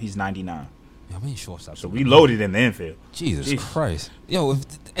shortstop, he's 99. I mean, shortstop. So we loaded in the infield. Jesus Jeez. Christ. Yo,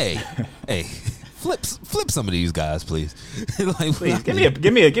 hey, flip some of these guys, please. Like, Please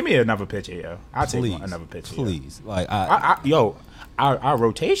give me another pitcher, yo. I'll take another pitcher. Please. Like, Our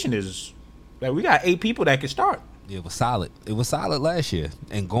rotation is like we got 8 people that can start. it was solid. It was solid last year,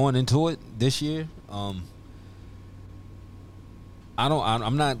 and going into it this year, I'm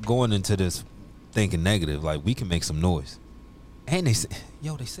not going into this thinking negative. Like, we can make some noise. And they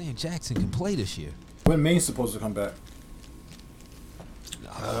saying Jackson can play this year. When Maine's supposed to come back?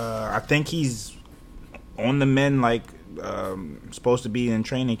 I think he's on the mend, like supposed to be in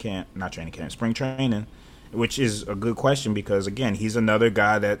spring training, which is a good question because again, he's another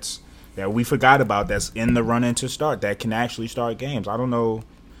guy that we forgot about that's in the run-in to start, that can actually start games. I don't know.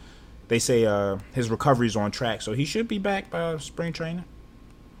 They say his recovery's on track, so he should be back by spring training.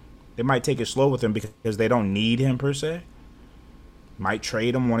 They might take it slow with him because they don't need him per se. Might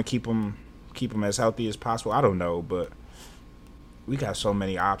trade him, want to keep him as healthy as possible. I don't know, but we got so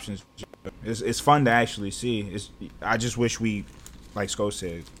many options. It's fun to actually see. I just wish we, like Sco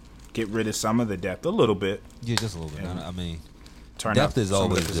said, get rid of some of the depth a little bit. Yeah, just a little bit. I mean, turn depth up is some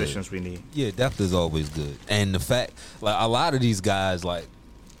always of the positions good. we need. Yeah, depth is always good. And the fact, like, a lot of these guys, like,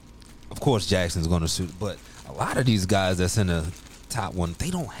 of course Jackson's going to suit, but a lot of these guys that's in the top one,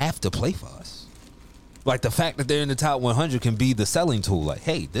 they don't have to play for us. Like, the fact that they're in the top 100 can be the selling tool. Like,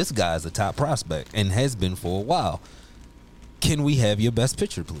 hey, this guy's a top prospect and has been for a while. Can we have your best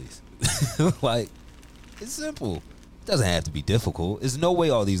pitcher, please? Like, it's simple. It doesn't have to be difficult. There's no way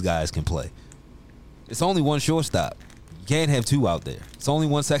all these guys can play. It's only one shortstop. You can't have two out there. It's only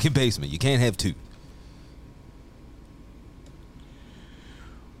one second baseman. You can't have two.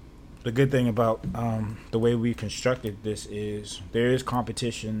 The good thing about the way we constructed this is there is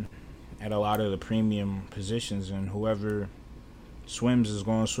competition at a lot of the premium positions, and whoever swims is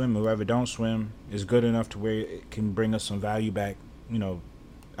going to swim. Whoever don't swim is good enough to where it can bring us some value back,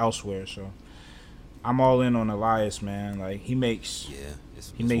 elsewhere. So I'm all in on Elias, man. Like, he makes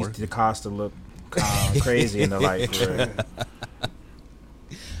DaCosta look crazy in the light.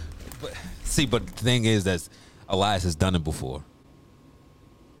 But the thing is that Elias has done it before.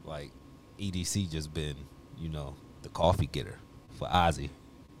 Like, EDC just been, the coffee getter for Ozzy.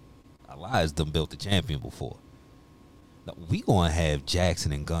 Elias done built the champion before. Now, we gonna have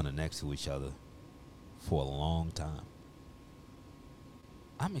Jackson and Gunnar next to each other for a long time.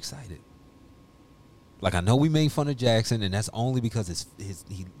 I'm excited. Like, I know we made fun of Jackson, and that's only because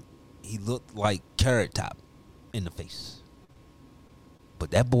he looked like Carrot Top in the face.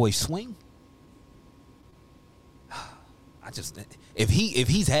 But that boy swing, if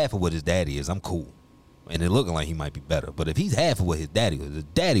he's half of what his daddy is, I'm cool. And it looking like he might be better. But if he's half of what his daddy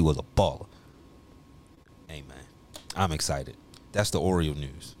was a baller. Hey, man, I'm excited. That's the Oriole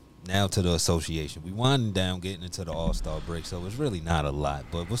news. Now to the association. We winding down, getting into the All-Star break, so it's really not a lot.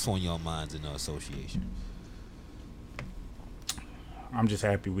 But what's on your minds in the association? I'm just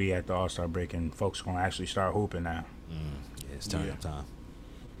happy we at the All-Star break and folks going to actually start hooping now. Yeah, it's turn-up time.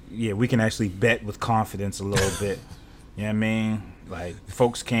 Yeah, we can actually bet with confidence a little bit. You know what I mean? Like,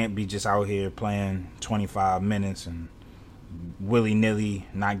 folks can't be just out here playing 25 minutes and willy-nilly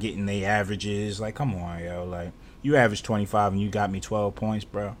not getting their averages. Like, come on, yo. Like, you averaged 25 and you got me 12 points,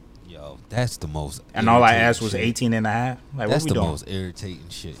 bro. Yo, that's the most. And all I asked was 18 and a half. Like, that's what we the doing? most irritating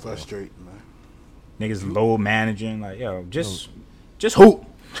shit. Frustrating, man. Niggas low managing. Like, yo, just hoop.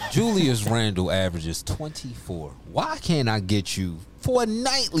 Julius Randle averages 24. Why can't I get you for a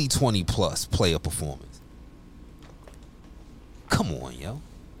nightly 20-plus player performance? Come on, yo.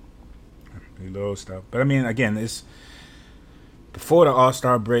 Little stuff. But, I mean, again, it's before the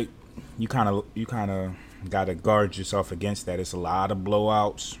All-Star break, you kind of got to guard yourself against that. It's a lot of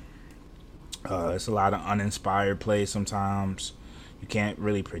blowouts. It's a lot of uninspired play sometimes. You can't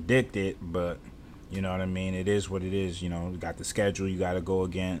really predict it, but you know what I mean? It is what it is. You got the schedule you got to go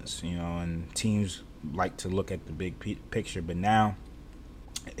against, and teams like to look at the big picture. But now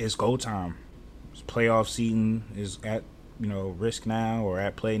it's go time. Playoff season is at, risk now or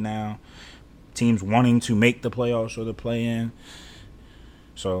at play now. Teams wanting to make the playoffs or the play-in.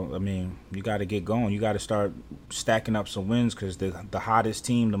 So, I mean, you got to get going. You got to start stacking up some wins because the hottest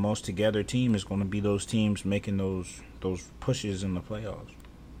team, the most together team is going to be those teams making those pushes in the playoffs.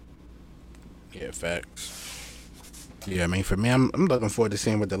 Yeah, facts. Yeah, I mean, for me, I'm looking forward to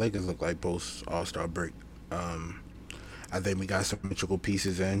seeing what the Lakers look like post All-Star break. I think we got some integral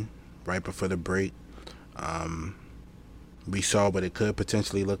pieces in right before the break. We saw what it could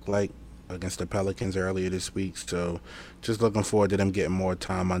potentially look like against the Pelicans earlier this week, so just looking forward to them getting more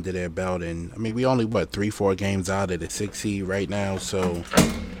time under their belt. And I mean, we only 3-4 games out of the 6th seed right now, so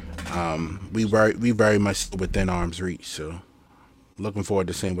we very much within arm's reach. So looking forward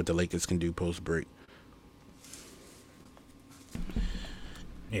to seeing what the Lakers can do post break.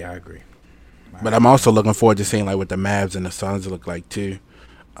 Yeah, I agree. But I'm also looking forward to seeing like what the Mavs and the Suns look like too.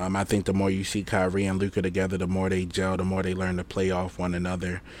 I think the more you see Kyrie and Luka together, the more they gel, the more they learn to play off one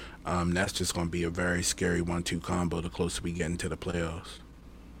another. That's just going to be a very scary 1-2 combo the closer we get into the playoffs.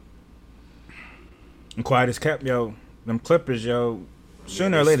 And quiet as kept, yo. Them Clippers, yo.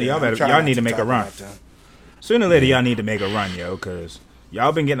 Sooner or later, y'all need to make a run. Sooner or later, y'all need to make a run, yo, because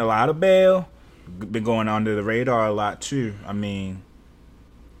y'all been getting a lot of bail. Been going under the radar a lot, too. I mean,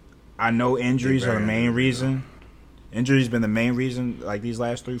 I know injuries are the main reason. Injuries been the main reason, like, these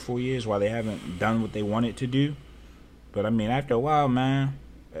last 3-4 years, why they haven't done what they wanted to do. But, I mean, after a while, man,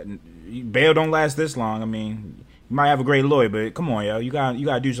 bail don't last this long. I mean, you might have a great lawyer, but come on, yo. You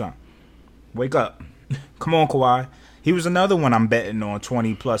gotta do something. Wake up. Come on, Kawhi. He was another one I'm betting on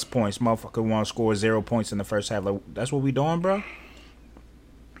 20-plus points. Motherfucker want to score 0 points in the first half. Like, that's what we doing, bro?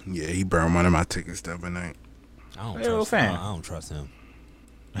 Yeah, he burned one of my tickets the other night. I don't trust him.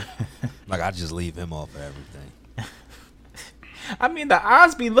 Like, I just leave him off of everything. I mean, the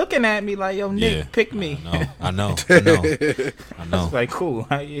odds be looking at me like, yo, Nick, pick me. I know. It's like, cool.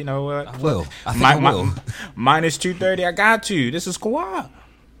 You know what? I will. I will. Minus 230, I got you. This is Kawhi.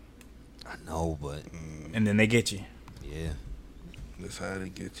 I know, but... And then they get you. Yeah. That's how they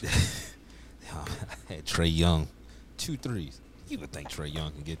get you. I had Trae Young. 2 threes. You would think Trae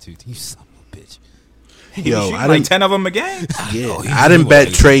Young can get 2 threes. You son of a bitch. Yo, I like 10 of them a game. Yeah, I didn't bet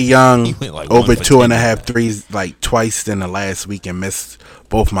Trae Young like over 2.5 threes like twice in the last week and missed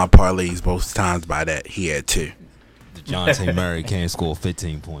both my parlays both times by that. He had 2. DeJounte Murray can't score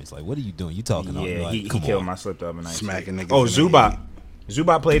 15 points. Like, what are you doing? You talking? Yeah, like, he killed my slip the other night. Smacking niggas. Oh, Zubac.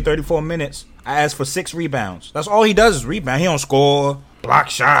 Zubac played 34 minutes. I asked for 6 rebounds. That's all he does is rebound. He don't score, block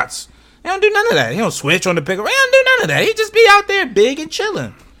shots. He don't do none of that. He don't switch on the pick. He don't do none of that. He just be out there big and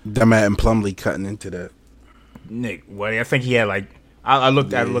chilling. Them and Plumlee cutting into that. Nick, well, I think he had like I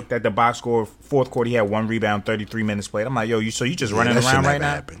looked at the box score. Fourth quarter, he had 1 rebound, 33 minutes played. I'm like, yo, you just running around right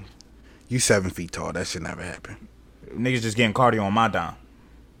now? Happen. You 7 feet tall. That should never happen. Niggas just getting cardio on my dime.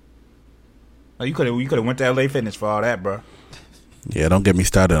 Like, you could have went to LA Fitness for all that, bro. Yeah, don't get me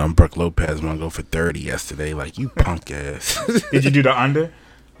started on Brook Lopez when I go for 30 yesterday. Like, you punk ass. Did you do the under?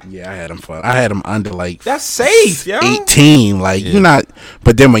 Yeah, I had him fun. I had him under like that's safe, yo. 18. Like you're not.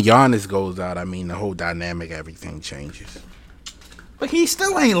 But then when Giannis goes out, I mean, the whole dynamic, everything changes. But he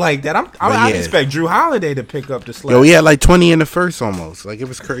still ain't like that. I expect Drew Holiday to pick up the slack. Yo, he had like 20 in the first almost. Like it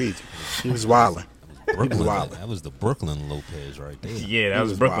was crazy. He was wilding. That was the Brooklyn Lopez right there. Yeah, that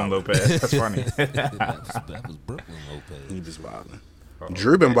was Brooklyn Lopez. That's funny. that was Brooklyn Lopez. He was wilding.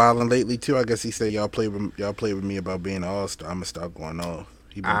 Drew been wilding lately too. I guess he said y'all play with me about being an all-star. I'm gonna start going off.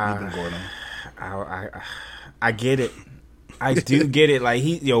 He been going on. I get it. I do get it. Like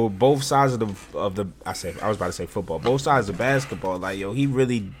both sides of the I was about to say football. Both sides of basketball. Like he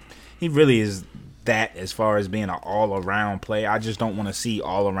really is that as far as being an all around player. I just don't want to see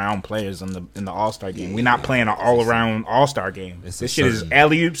all around players in the All-Star game. We're not playing an all around All-Star game. This shit is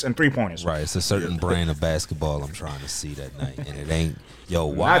alley-oops and 3-pointers. Right. It's a certain brand of basketball I'm trying to see that night, and it ain't. Yo,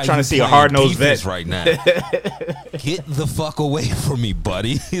 why I'm not trying to see a hard-nosed vet right now? Get the fuck away from me,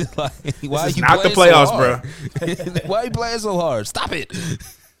 buddy. Like, why this is you not the playoffs, so bro. Why are you playing so hard? Stop it.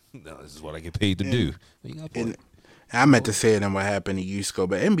 No, this is what I get paid to do. I meant to say it in what happened to USCO,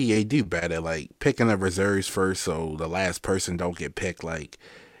 but NBA do better, like picking the reserves first so the last person don't get picked. Like,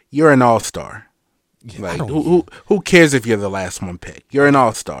 you're an all-star. Like who cares if you're the last one picked? You're an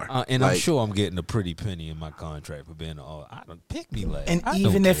all-star. And I'm sure I'm getting a pretty penny in my contract for being an all. I don't pick me last. And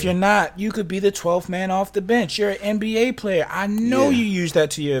even if you're not, you could be the 12th man off the bench. You're an NBA player. I know you use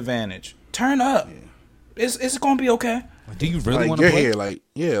that to your advantage. Turn up. Yeah. It's gonna be okay. Do you really want to play?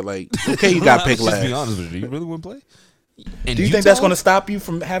 Here, okay, you got picked last. Just be honest with you. You really want to play? Do you think that's gonna stop you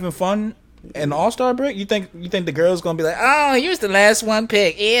from having fun? An All-Star break? You think the girl's gonna be like, oh, he was the last one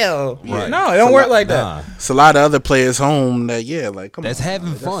pick? Ew. Right. No, it don't work like that. It's a lot of other players home that come that's on. Having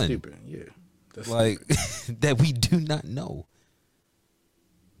that's fun. Stupid. Yeah. That's like that we do not know.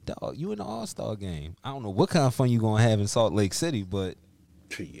 Dog, you in the All-Star game. I don't know what kind of fun you gonna have in Salt Lake City, but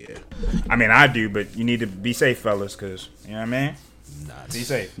yeah. I mean, I do, but you need to be safe, fellas, because you know what I mean. Be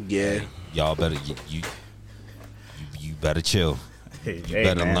safe. Yeah. Y'all better you better chill. You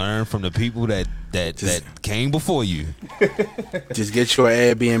better learn from the people that came before you. Just get your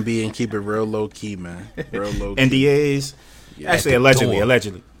Airbnb and keep it real low key, man. Real low key. NDAs. Yeah, actually,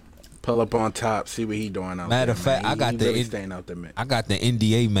 allegedly. Pull up on top, see what he doing out Matter there. Matter of fact, man. I got the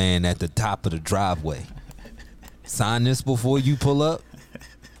NDA man at the top of the driveway. Sign this before you pull up.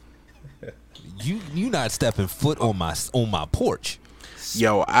 You not stepping foot on my porch.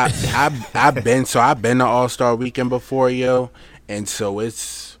 Yo, I've been to All-Star Weekend before, yo. And so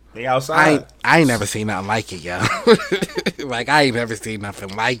it's They outside. I ain't never seen nothing like it, yo. Like I ain't never seen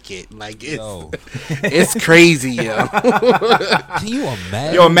nothing like it. Like it's crazy, yo. Can you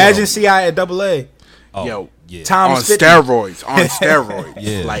imagine? Yo, imagine CI at AA. Oh, Yo, yeah. Times on 50. steroids.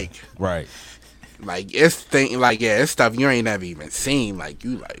 Yeah. Like Right. it's stuff you ain't never even seen. Like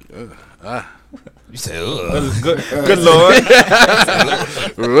you like You say, ugh. Good Lord.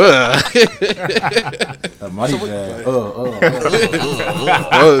 The money bag.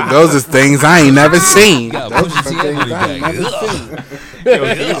 those is things I ain't never seen. You gotta push your money back. Yo,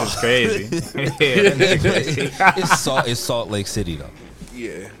 this is crazy. It's Salt Lake City though,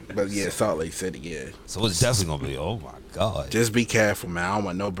 Yeah, but yeah, Salt Lake City. Yeah, so it's definitely gonna be. Oh my god! just be careful, man. I don't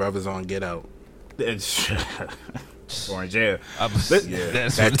want no brothers on Get Out. Or in jail. That's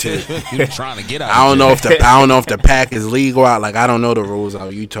that what too. you're trying to get out. I don't know if the pack is legal out. Like I don't know the rules out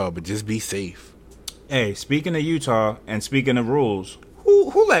of Utah, but just be safe. Hey, speaking of Utah and speaking of rules,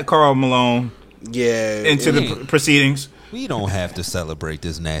 who let Karl Malone Yeah, into the proceedings? We don't have to celebrate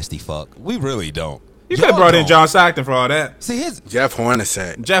this nasty fuck. We really don't. You could have brought in John Stockton for all that. See, his Jeff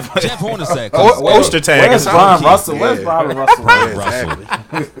Hornacek. Jeff Hornacek. Oyster tag. Where's Brian Russell? Where's Brian Russell?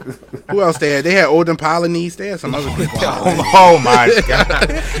 Exactly. Who else they had? They had Olden Polynice. They had some other people. Oh my god!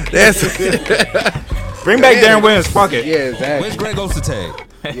 Bring back Darren Williams. Fuck it. Yeah, exactly. Where's Greg Ostertag?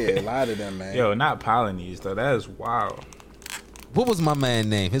 Yeah, a lot of them, man. Yo, not Polynice though. That is wild. What was my man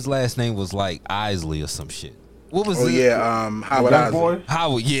name? His last name was like Isley or some shit. What was Oh it? yeah, Howard Young Isley. boy?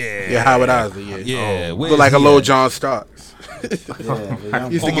 Howard, yeah. Yeah, Howard Isley. Yeah, Yeah. look like a little John Starks. Yeah,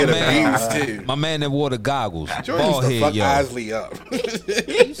 Used to Oh, get my man. abused too. My man that wore the goggles. Jordan used Bald to head, fuck yo. Isley up.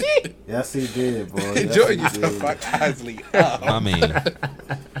 Yes, he did, boy. Yes, Jordan he used to did. fuck Isley up. I mean,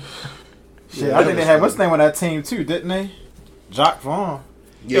 Shit, I think they had what's the name on that team too, didn't they? Jock Vaughn.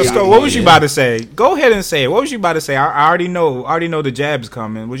 Yo, Sco, what was you about to say? Go ahead and say it. What was you about to say? I already know. I already know the jab's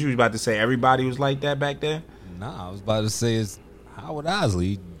coming. What you was about to say? Everybody was like that back then. nah, I was about to say is Howard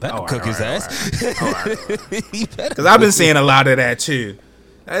Isley better All right, cook all his right, ass. all right. He better Because I've been seeing a lot of that too.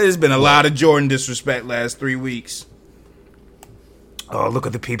 There's been a lot of Jordan disrespect last 3 weeks. Oh, look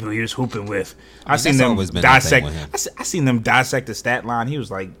at the people he was hooping with. I seen that's them always been the thing dissect. with him. I seen them dissect the stat line. He was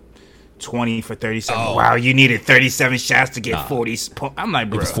like 20 for 37. Oh. Wow, you needed 37 shots to get 40. I'm like,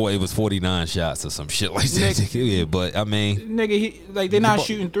 bro, It was 49 shots or some shit like that. Yeah, but I mean, nigga, they're not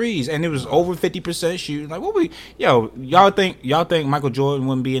shooting threes, and it was over 50% shooting. Like, y'all think Michael Jordan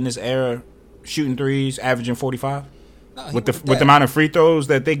wouldn't be in this era shooting threes, averaging 45 nah, he with would've the amount of free throws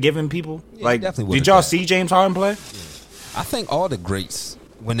that they're giving people? Yeah, like, definitely did y'all would've see James Harden play? I think all the greats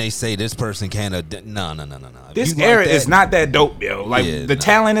when they say this person can't. No. If This you like era that, is not that dope, yo. Like Yeah, the nah.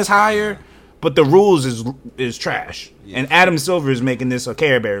 talent is higher, but the rules is trash. Yeah. And Adam Silver is making this a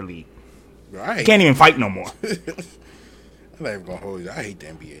Care Bear league. Right. Can't even fight no more. I'm not even gonna hold you. I hate the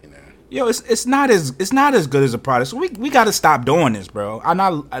NBA now. Yo, it's not as good as a product. So we got to stop doing this, bro.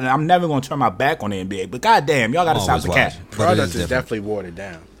 I'm never gonna turn my back on the NBA, but goddamn, y'all got to stop always the watch. cat. But it Product is is different. definitely watered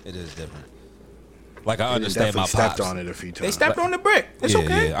down. It is different. Like I They understand my definitely pops. stepped on it a few times. They stepped on the brick. It's yeah,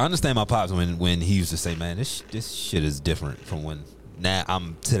 okay. yeah. I understand my pops when he used to say, "Man, this shit is different from when." Now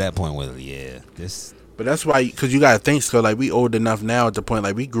I'm to that point where this. But that's why, because you gotta think, so like we old enough now at the point,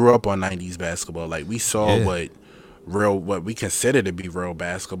 like we grew up on '90s basketball, like we saw Yeah. what we consider to be real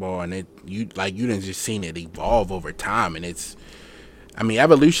basketball, and you didn't just seen it evolve over time, and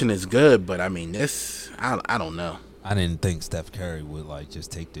evolution is good, but I mean this, I don't know. I didn't think Steph Curry would like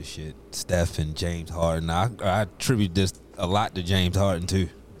just take this shit. Steph and James Harden. I attribute this a lot to James Harden too,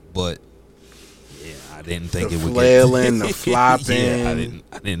 but yeah, I didn't think The it would flailing, get the flopping. Yeah,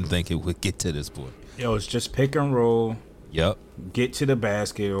 I didn't think it would get to this point. Yo, it's just pick and roll. Yep. Get to the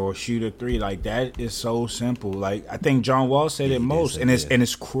basket or shoot a three. Like that is so simple. Like I think John Wall said Yeah, it he did most, say and that.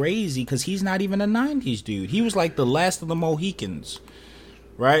 it's crazy because he's not even a '90s dude. He was like the last of the Mohicans,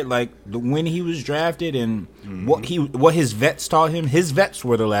 right? Like when he was drafted and what his vets taught him. His vets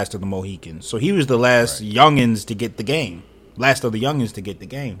were the last of the Mohicans, so he was the last youngins to get the game. Last of the youngins to get the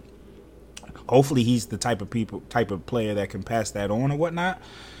game. Hopefully, he's the type of player that can pass that on or whatnot.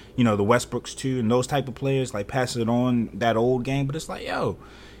 You know, the Westbrooks too, and those type of players like pass it on that old game. But it's like, yo,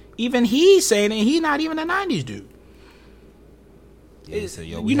 even he's saying it. He's not even a '90s dude. Yeah, he said, we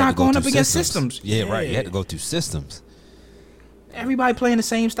You're had not to go going through up against systems. Yeah, right. You Yeah. had to go through systems. Everybody playing the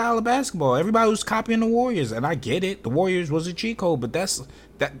same style of basketball. Everybody was copying the Warriors, and I get it. The Warriors was a cheat code, but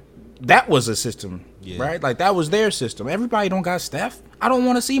that was a system, Yeah. right? Like that was their system. Everybody don't got Steph. I don't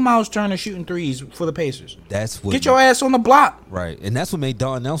want to see Miles Turner shooting threes for the Pacers. That's what. Get your ass on the block. Right, and that's what made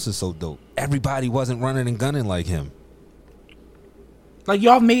Don Nelson so dope. Everybody wasn't running and gunning like him. Like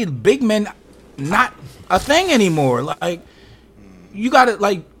y'all made big men not a thing anymore. Like you got to,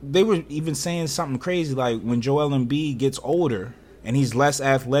 like, they were even saying something crazy, like, when Joel Embiid gets older and he's less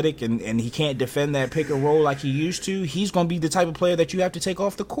athletic and he can't defend that pick and roll like he used to, he's going to be the type of player that you have to take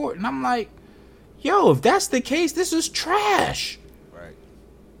off the court. And I'm like, yo, if that's the case, this is trash. Right.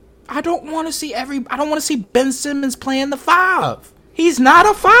 I don't want to see Ben Simmons playing the 5. He's not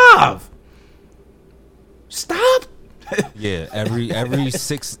a 5. Stop. Yeah, every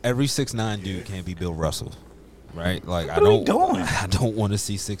 6'9" dude can't be Bill Russell, right? Like What are we doing? I don't want to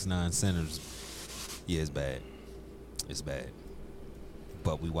see 6'9" centers. Yeah, it's bad. It's bad.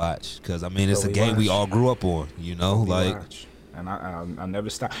 But we watch because I mean it's a game we all grew up on. You know, like. Watch. And I never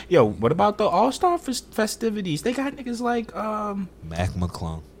stop. Yo, what about the All-Star festivities? They got niggas like Mac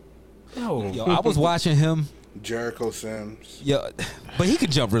McClung. Yo, I was watching him. Jericho Sims. Yeah, but he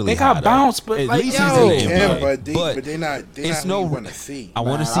could jump really they high. got bounced, but at like, least yo. he's in the Yeah, NBA. but they're not. It's Who no. you want to see. I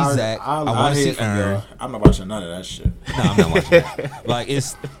want to see Zach. I want to see Aaron. I'm not watching none of that shit. No, I'm not watching that. Like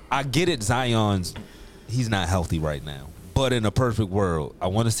I get it. Zion's he's not healthy right now, but in a perfect world, I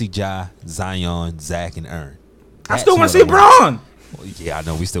want to see Ja, Zion, Zach, and Aaron. I still want That's to see what I want. Braun. Well, yeah, I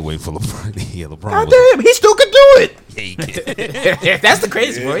know. We still waiting for LeBron. Yeah, LeBron. God was- damn, he still could do it. Yeah, he can. That's the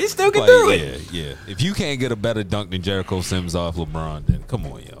crazy part. He still can Like, do it. yeah. If you can't get a better dunk than Jericho Sims off LeBron, then come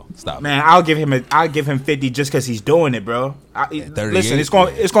on, yo, stop. Man, I'll give him 50 just because he's doing it, bro. 38, Listen, it's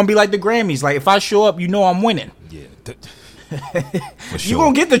gonna be like the Grammys. Like if I show up, you know I'm winning. Yeah, for sure. You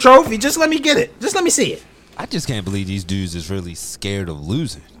gonna get the trophy? Just let me get it. Just let me see it. I just can't believe these dudes is really scared of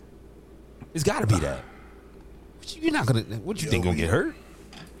losing. It's got to be that. You're not gonna. What you think gonna get hurt?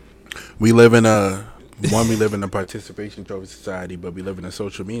 We live in a participation trophy society, but we live in a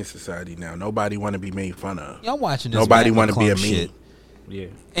social media society now. Nobody want to be made fun of. Y'all watching this? Nobody want want to be a meme. Yeah.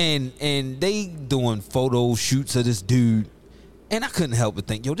 And they doing photo shoots of this dude, and I couldn't help but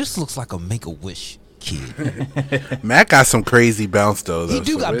think, yo, this looks like a Make-A-Wish kid. Matt got some crazy bounce though. He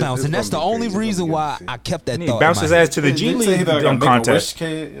do got bounce, and that's the only reason why I kept that He thought. bounced in his my ass head. to the G Didn't he say League he like a dunk Make-A-Wish contest.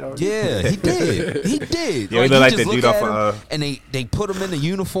 kid, yo? Yeah, he did. He did. Yeah, he look like just the dude look off at of, him, and they put him in the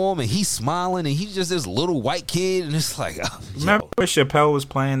uniform, and he's smiling, and he's just this little white kid, and it's like, oh, Remember when Chappelle was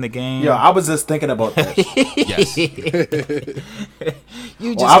playing the game? Yo, I was just thinking about that. yes.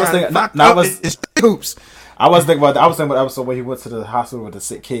 You Well, I was thinking. it's hoops. I was thinking about the episode where he went to the hospital with the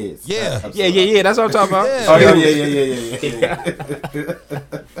sick kids. Yeah. That Yeah, episode. that's what I'm talking about. Oh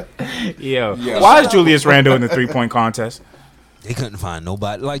yeah. Yo, why is Julius Randle in the 3-point contest? They couldn't find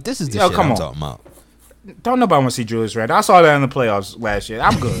nobody. Like, this is the Yo, shit come I'm on. talking about. Don't nobody want to see Julius Randle. I saw that in the playoffs last year.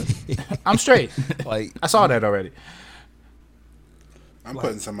 I'm good. I'm straight. Like, I saw that already. I'm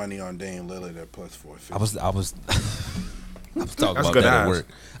putting some money on Dame Lillard at plus 450. I was talking That's about good that at odds. work.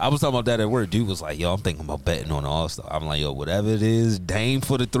 I was talking about that at work. Dude was like, yo, I'm thinking about betting on the All-Star. I'm like, yo, whatever it is, Dame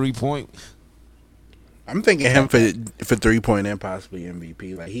for the 3-point. I'm thinking him for 3-point and possibly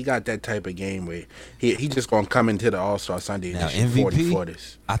MVP. Like he got that type of game where he just gonna come into the All-Star Sunday and Now, just shoot 40 for MVP,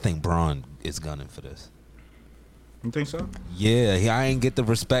 this. I think Braun is gunning for this. You think so? Yeah, I ain't get the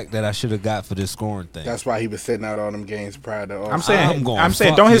respect that I should have got for this scoring thing. That's why he was sitting out all them games prior to All-Star. I'm saying. I'm going I'm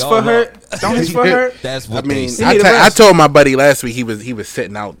saying. fuck Don't his y'all foot hurt? Don't his foot hurt? That's I what mean, they said. need a I rest. told my buddy last week he was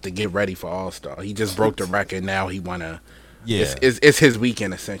sitting out to get ready for All-Star. He just broke the record. Now he wanna. Yeah. It's his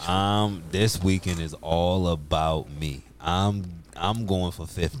weekend essentially. This weekend is all about me. I'm going for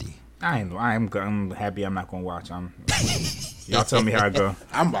 50. I'm happy. I'm not gonna watch. Y'all tell me how it go.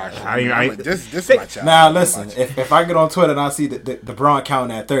 I'm watching. I- This is my child. Now I'm listen, watching. if I get on Twitter and I see the Braun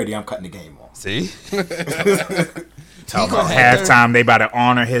counting at 30, I'm cutting the game off. See? Talking about halftime, they about to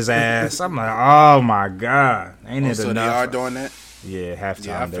honor his ass. I'm like, oh my god, ain't it So they enough? are doing that. Yeah, halftime,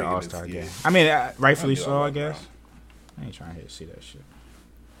 Yeah, I their figured All Star it's- game. yeah. I mean, rightfully I do, I so, I like guess. I ain't trying to see that shit.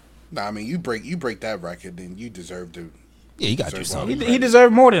 Nah, I mean you break that record, then you deserve to. Yeah, you got you Deserve something. He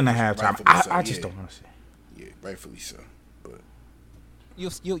deserved more than a halftime. Rightfully so, I just yeah. don't want to see. Yeah, rightfully so. But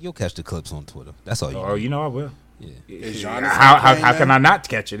You'll catch the clips on Twitter. That's all you Oh, need. you know I will. Yeah. is Giannis How playing can now? I not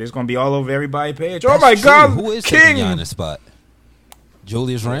catch it? It's gonna be all over everybody's page. Oh That's my true. god, Who is King! taking Giannis' spot?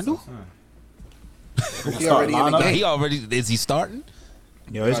 Julius Randle? He already in the Lineup? game. He already is he starting?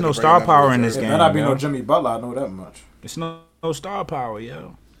 Yo, there's Tried no to star bring power up in the this It game. better not be yo. no Jimmy Butler. I know that much. It's no star power,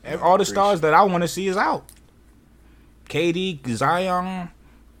 yo. All the stars that I want to see is out. KD, Zion,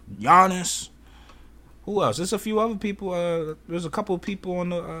 Giannis. Who else? There's a few other people. There's a couple of people on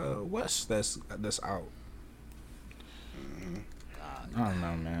the West that's out. I don't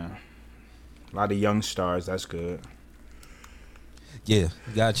know, man. A lot of young stars. That's good. Yeah,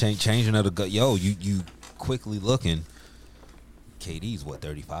 you gotta changing of the gut. Yo, you quickly looking. KD's what,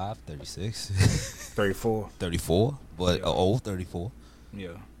 35, 36, 34. 34, but old 34. Yeah.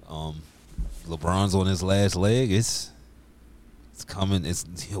 LeBron's on his last leg. It's It's coming.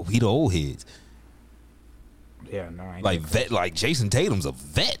 We the old heads. Yeah, no, I ain't Like vet. Like Jason Tatum's a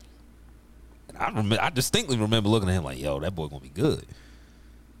vet. And I distinctly remember looking at him like, yo, that boy gonna be good.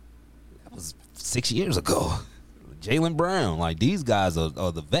 That was 6 years ago. Jaylen Brown, like these guys are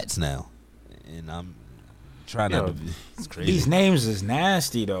the vets now, and I'm trying not to be. It's crazy. These names is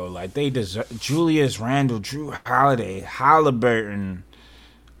nasty though. Like they deserve Julius Randle, Drew Holiday, Halliburton,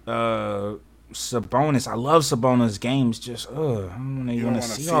 Sabonis. I love Sabonis games. Just I don't want to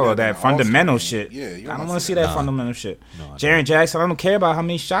see all of that fundamental shit. Yeah, I don't want to see that fundamental shit. No, Jaren Jackson, I don't care about how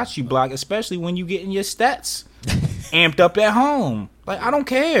many shots you block, especially when you getting your stats amped up at home. Like I don't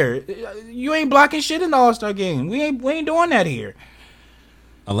care. You ain't blocking shit in the All-Star game. We ain't doing that here.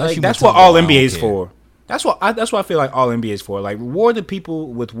 Unless Like, that's what all NBA is for. That's what I feel like all NBA is for. Like reward the people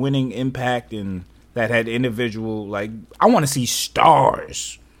with winning impact and that had individual. Like I want to see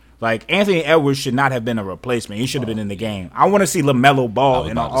stars. Like Anthony Edwards should not have been a replacement. He should have been in the game. I want to see LaMelo Ball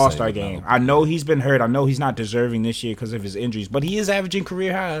in an All-Star game. I know he's been hurt. I know he's not deserving this year because of his injuries, but he is averaging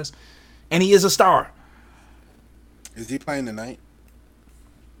career highs, and he is a star. Is he playing tonight?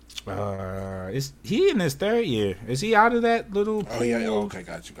 Is he in his third year? Is he out of that little pool? Oh yeah. Oh, okay,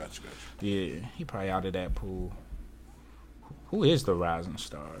 got you. Yeah, he probably out of that pool. Who is the rising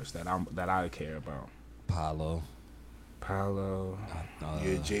stars that I care about? Paolo.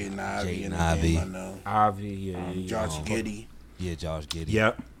 Yeah, Jaden Ivey in the Ivey. game, I know. Ivy, yeah. Josh Giddey. Yeah, Josh Giddey.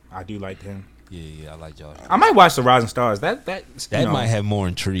 Yep, I do like him. Yeah, I like Josh. I might watch the Rising Stars. That Might have more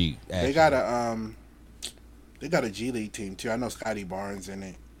intrigue. They got a G League team too. I know Scotty Barnes in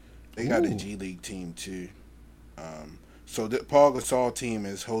it. They got a G League team too. So the Paul Gasol team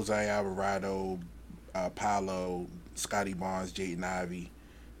is Jose Alvarado, Paolo, Scotty Barnes, Jaden Ivey,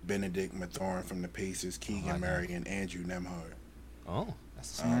 Benedict Mathurin from the Pacers, Keegan Murray, and Andrew Nembhard. Oh,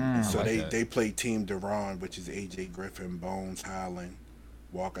 that's So they play Team Duran, which is AJ Griffin, Bones Highland,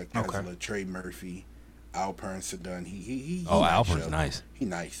 Walker Kessler, Trey Murphy, Alpern Sedun. He Alpern's nice. He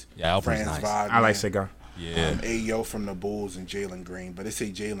nice. Yeah, Alpern's Franz nice. Wagner, I like Cigar. Yeah. Ayo from the Bulls and Jalen Green, but they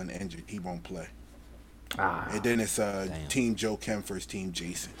say Jalen injured. He won't play. And then it's Team Joe Kim versus Team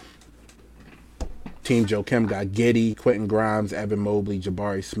Jason. Team Joe Kim got Giddey, Quentin Grimes, Evan Mobley,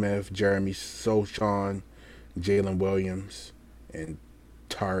 Jabari Smith, Jeremy Sochan, Jalen Williams, and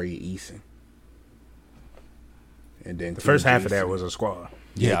Tari Eason. And then The first half of that was a squad.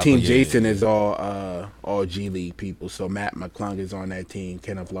 Team Jason is all G League people. So Matt McClung is on that team.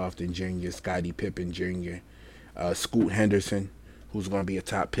 Kenneth Lofton Jr., Scottie Pippen Jr., Scoot Henderson, who's going to be a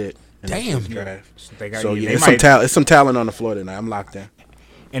top pick in the first draft. It's some talent on the floor tonight. I'm locked in.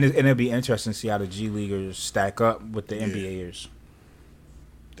 And it'll be interesting to see how the G Leaguers stack up with the NBAers.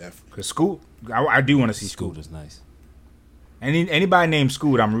 Definitely. Because Scoot, I do want to see Scoot. Scoot is nice. Anybody named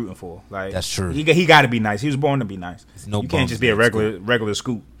Scoot, I'm rooting for. Like that's true. He got to be nice. He was born to be nice. No, you can't just be a regular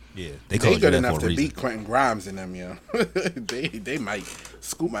Scoot. Yeah, they good enough to beat Quentin Grimes in them, yo. they might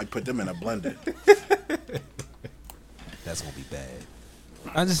Scoot might put them in a blender. That's gonna be bad.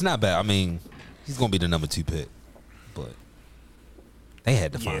 It's not bad. I mean, he's gonna be the number 2 pick, but they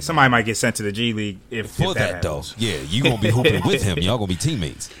had to find. Somebody might get sent to the G League if that happens. Though. Yeah, you gonna be hooping with him. Y'all gonna be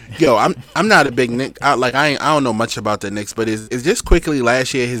teammates. Yo, I'm not a big Knicks. I don't know much about the Knicks, but is this quickly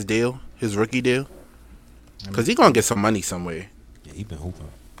last year his rookie deal? Because he gonna get some money somewhere. Yeah, he been hooping.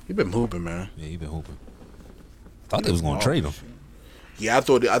 He been hooping, man. Yeah, he been hooping. Thought they was gonna trade him. Yeah, I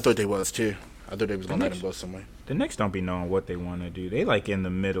thought they was too. I thought they was gonna let him go somewhere. The Knicks don't be knowing what they want to do. They like in the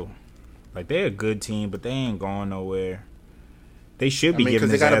middle. Like they're a good team, but they ain't going nowhere. They should be giving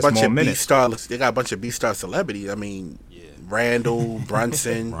his ass more minutes. They got a bunch of B-star celebrities. I mean, Randall,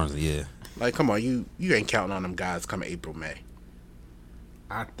 Brunson. Yeah. Like, come on, you ain't counting on them guys coming April, May.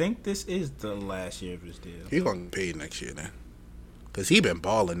 I think this is the last year of his deal. He's gonna get paid next year then, because he been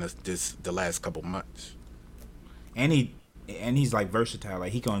balling the last couple months. And he's like versatile.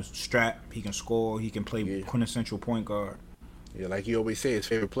 Like he can strap, he can score, he can play quintessential point guard. Yeah, like he always say, his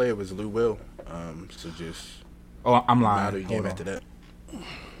favorite player was Lou Will. So just. Oh, I'm lying. Hold on. After that.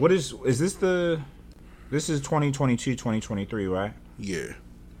 What is this the? This is 2022, 2023, right? Yeah.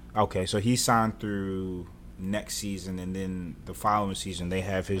 Okay, so he signed through next season, and then the following season they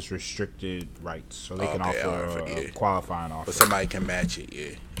have his restricted rights, so they can offer a qualifying offer. But somebody can match it,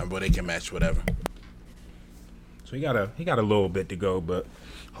 yeah. Well, they can match whatever. So he got a little bit to go, but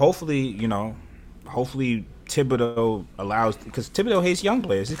hopefully Thibodeau allows, because Thibodeau hates young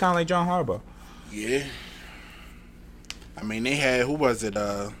players. He's kind of like John Harbaugh. Yeah. I mean, they had, who was it?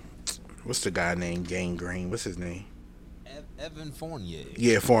 What's the guy named Gang Green? What's his name? Evan Fournier.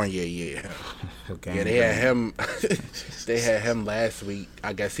 Yeah, Fournier. Yeah. Okay. Yeah, they had him. They had him last week.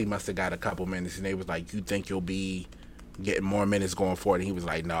 I guess he must have got a couple minutes, and they was like, "You think you'll be getting more minutes going forward. And he was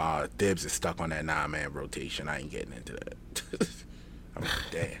like, nah, Thibs is stuck on that 9-man rotation. I ain't getting into that. I'm like,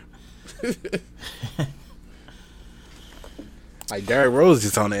 damn. Like, Derrick Rose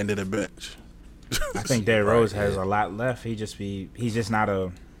just on the end of the bench. I think Derrick Rose has a lot left. He's just not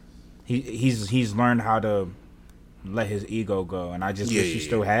a he's learned how to let his ego go, and I just wish he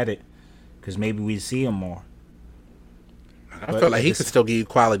still had it, because maybe we'd see him more. I feel like he could still give you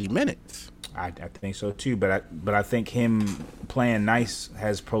quality minutes. I think so too, but I think him playing nice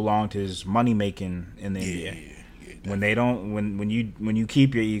has prolonged his money making in the NBA. When they don't, when you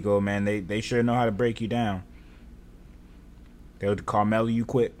keep your ego, man, they sure know how to break you down. They'll Carmelo you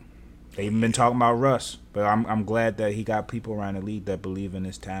quick. They even been talking about Russ, but I'm glad that he got people around the league that believe in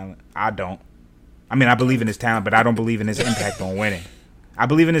his talent. I don't. I mean, I believe in his talent, but I don't believe in his impact on winning. I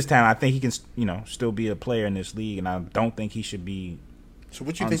believe in his talent. I think he can, still be a player in this league, and I don't think he should be. So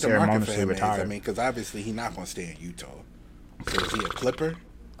what you think the market for him is? I mean, because obviously he's not going to stay in Utah. So is he a Clipper?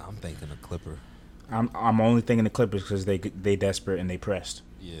 I'm thinking a Clipper. I'm only thinking the Clippers because they desperate and they pressed.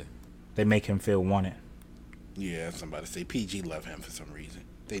 Yeah. They make him feel wanted. Yeah, somebody say PG love him for some reason.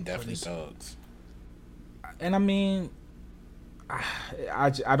 They definitely thugs. And I mean,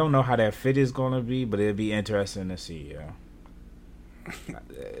 I don't know how that fit is going to be, but it'll be interesting to see.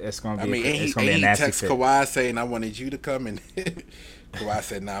 It's going to be. It's going to be a nasty text fit. Kawhi saying I wanted you to come, and Kawhi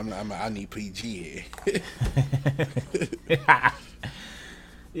said, "Nah, I need PG here."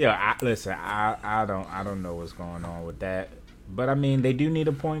 Yeah, listen, I don't know what's going on with that, but I mean they do need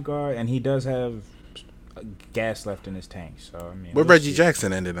a point guard, and he does have gas left in his tank. So I mean, where Reggie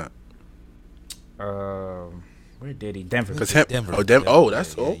Jackson ended up? Where did he? Denver. Denver. Oh, Denver. Oh,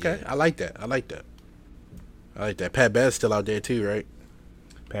 that's okay. Yeah. I like that. Pat Bev's still out there too, right?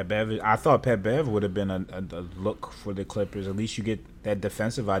 Pat Bev. I thought Pat Bev would have been a look for the Clippers. At least you get that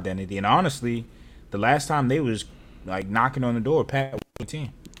defensive identity. And honestly, the last time they was like knocking on the door, Pat was the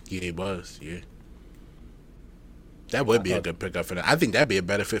team. Yeah, it was. Yeah, that would be a good pickup for them. I think that'd be a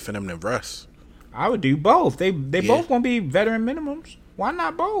better fit for them than Russ. I would do both. They both gonna be veteran minimums. Why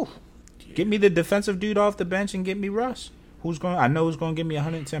not both? Yeah. Get me the defensive dude off the bench and get me Russ. I know who's gonna give me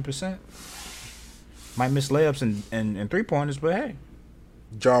 110%. Might miss layups and 3-pointers, but hey.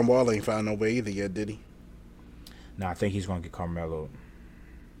 John Wall ain't found no way either yet, did he? No, I think he's gonna get Carmelo.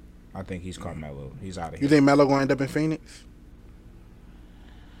 He's Carmelo. He's out of here. You think Melo gonna end up in Phoenix?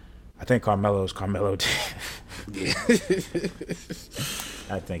 I think Carmelo's Carmelo. Yeah.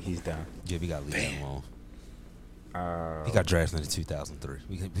 I think he's done. Yeah, we gotta leave him alone. He got drafted in 2003.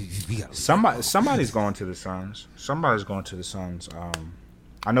 We got somebody's going to the Suns. Somebody's going to the Suns.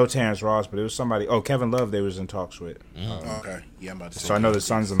 I know Terrence Ross, but it was somebody. Oh, Kevin Love. They was in talks with. Okay, yeah, I'm about to say. So I know the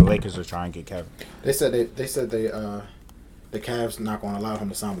Suns and the Lakers are trying to get Kevin. They said the Cavs not going to allow him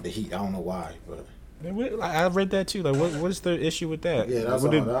to sign with the Heat. I don't know why, but I read that too. Like, what's the issue with that? Yeah, that's I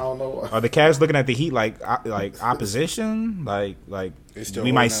don't know why. Are the Cavs looking at the Heat like opposition? Like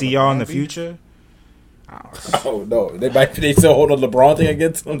we might see y'all in the future. Oh no, they still hold a LeBron thing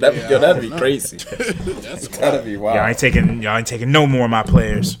against them. That'd be crazy. That's gotta be wild. Y'all ain't taking no more of my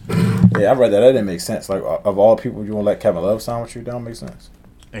players. Yeah, I read that. That didn't make sense. Like, of all people, you want to let Kevin Love sign with you? That don't make sense.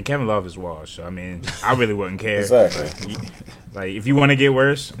 And Kevin Love is washed. So I mean, I really wouldn't care. Exactly. Like, if you want to get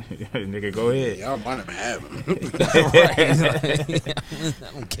worse, nigga, go ahead. Y'all want him to have him.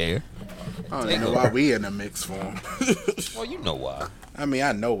 I don't care. I don't even know why we in the mix for him. Well, you know why. I mean,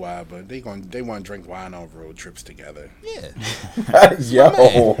 I know why, but they want to drink wine on road trips together. Yeah. Yo.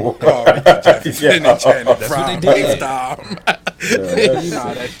 Oh, Jefferson and Channing Frye. That's what they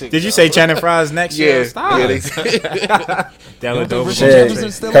did. Did you say Channing Frye's next year? Stop. Yeah, Can I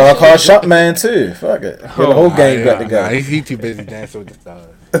call Shotman too? Fuck it. Get the whole game back together. Nah, he too busy dancing with the stars.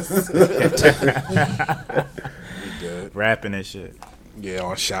 Rapping and shit. Yeah,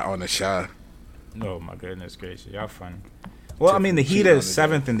 on the shot. Oh my goodness gracious, y'all funny. Well, I mean, the Heat is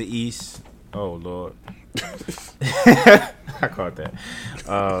 7th in the East. Oh Lord, I caught that.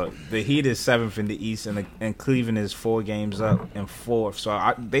 The Heat is 7th in the East, and Cleveland is 4 games up and 4th.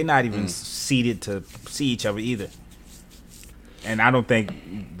 So they're not even seeded to see each other either. And I don't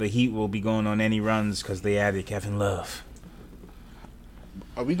think the Heat will be going on any runs because they added Kevin Love.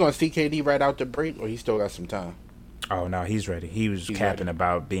 Are we going to see KD right out the break, or he still got some time? Oh no, he's ready. He's capping ready.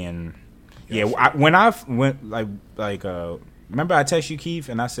 About being. Yeah, when I went remember I texted you, Keith,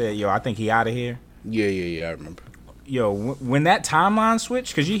 and I said, "Yo, I think he out of here." Yeah, I remember. Yo, when that timeline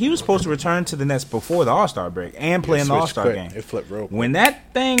switched, because he was supposed to return to the Nets before the All-Star break and play in the All-Star game. It flipped real quick. When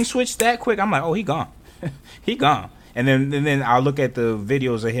that thing switched that quick, I'm like, oh, he gone. He gone. And then I'll look at the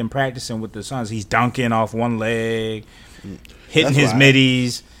videos of him practicing with the Suns. He's dunking off one leg, hitting his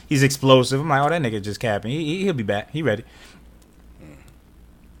middies. he's explosive. I'm like, oh, that nigga just capping. He'll be back. He ready.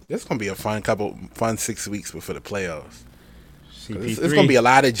 This is gonna be a fun 6 weeks before the playoffs. CP3. It's gonna be a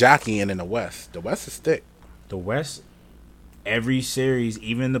lot of jockeying in the West. The West is thick. The West, every series,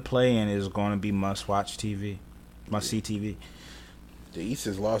 even the play-in, is going to be must-watch TV, must-see TV. The East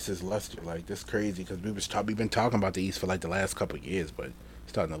has lost its luster. Like, that's crazy because we've been talking about the East for like the last couple of years, but it's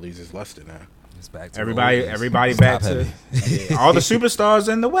starting to lose its luster now. It's back to Everybody back to all the superstars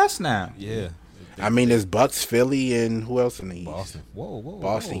in the West now. Yeah. I mean, there's Bucks, Philly, and who else in the East? Boston. Whoa.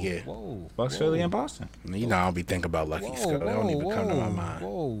 Boston, whoa, yeah. Whoa. Bucks, Philly, and Boston. You know, I don't be thinking about Lucky Scott. That don't even come to my mind.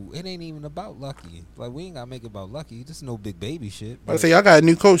 Whoa, it ain't even about Lucky. Like, we ain't gotta make it about Lucky. This is no big baby shit. I say y'all got a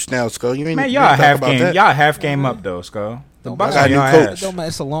new coach now, Skull. You ain't Man, you y'all ain't talk half about game. that. Y'all half game up though, Skull. The Don't Bucks matter. on Got your a new ass. Don't matter.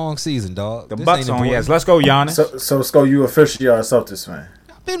 It's a long season, dog. The This Bucks ain't on important. your ass. Let's go, Giannis. So Skull, you officially are a Celtics fan.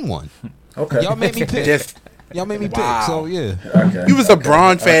 I've been one. Okay. Y'all made me pick. Just, Y'all made me Wow. pick. So yeah. Okay. you was a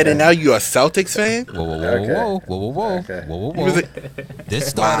Braun fan and now you a Celtics fan? Whoa. Okay. You was a, This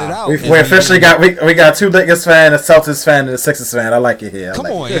started out. We officially got we got two Lakers fan, a Celtics fan, and a Sixers fan. I like it here. Come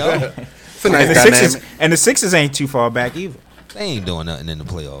on, yo. it's a nice And dynamic. the Sixers ain't too far back either. They ain't doing nothing in the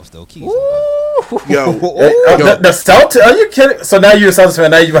playoffs though. Keep Yo, The Celtics? Are you kidding? So now you're a Celtics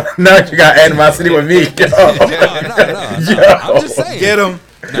fan. Now you got animosity with me. Yo. No. I'm just saying. Get him.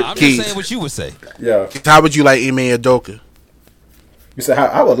 No, I'm Keith. just saying what you would say. Yo. how would you like Ime Udoka? You said how?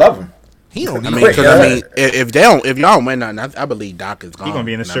 I would love him. He don't I need mean, because if y'all don't win nothing, I believe Doc is gone. He gonna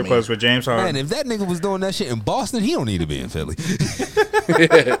be in the strip I mean, clubs with James Harden. Man, if that nigga was doing that shit in Boston, he don't need to be in Philly.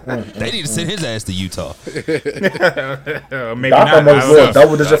 They need to send his ass to Utah. Maybe Doc not. almost I blew a don't know.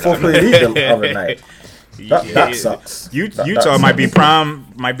 double-digit fourth-place lead the other night. That sucks. Utah might be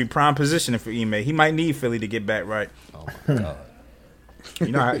prime positioning for Ime. He might need Philly to get back right. Oh my god. You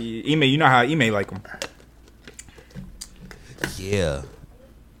know how Ime like him. Yeah.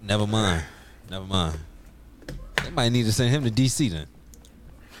 Never mind. They might need to send him to DC then.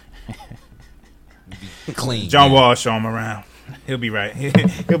 Be clean. John man. Wall show him around. He'll be right.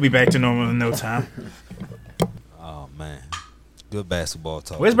 He'll be back to normal in no time. Oh man. Good basketball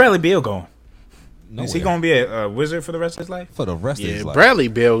talk. Where's Bradley Beal going? Nowhere. Is he gonna be a Wizard for the rest of his life? for the rest of Yeah, his life? Bradley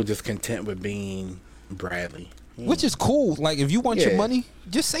Beal just content with being Bradley. Which is cool. Like if you want your Yeah. money,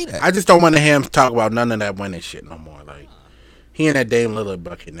 just say that. I just don't want to hear him talk about none of that winning shit no more. Like, he in that Dame Lillard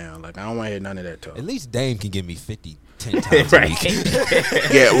bucket now. Like, I don't want to hear none of that talk. At least Dame can give me 50, 10 times Right. a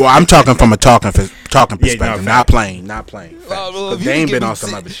week. Yeah, well, I'm talking from a talking perspective, no, not playing. Well, if you Dame can give been me on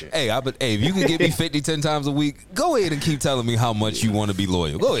some 10 other shit. Hey, if you can give me 50, 10 times a week, go ahead and keep telling me how much you want to be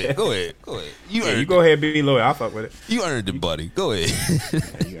loyal. Go ahead. You Yeah, earned you go ahead, be loyal. I'll fuck with it. You earned it, buddy. Go ahead.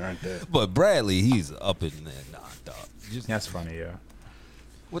 Yeah, you earned that. But Bradley, he's up in there. Nah, dog. Just That's funny, yeah.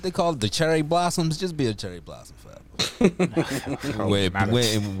 what they call it, the cherry blossoms. Just be a cherry blossom forever. wear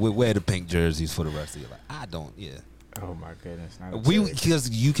the pink jerseys for the rest of your life. I don't. Yeah. Oh my goodness. Because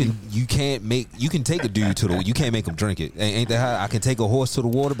you can take a dude to the, you can't make him drink it. Ain't that how I can take a horse to the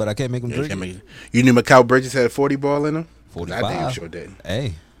water, but I can't make him drink it. You knew Mikal Bridges had a 40 ball in him? 45. I damn sure didn't.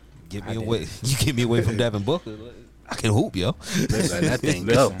 Hey, get me away. You get me away from Devin Booker. I can hoop, yo. Listen, that thing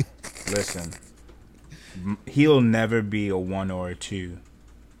go. Listen. He'll never be a 1 or a 2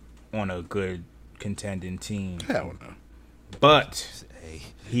 on a good contending team. Hell no. But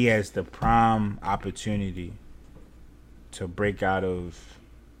he has the prime opportunity to break out of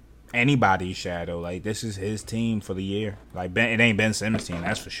anybody's shadow. Like, this is his team for the year. Like, it ain't Ben Simmons' team,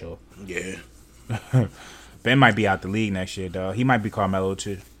 that's for sure. Yeah. Ben might be out the league next year, dog. He might be Carmelo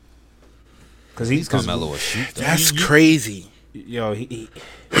too. Cause He's Carmelo a shoot. That's crazy. Yo, I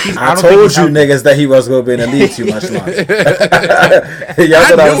told you niggas that he was going to be in the league too much longer. Y'all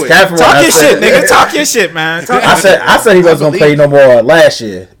thought I was capping. Talk your shit, nigga. Talk your shit, man. I said he wasn't going to play no more last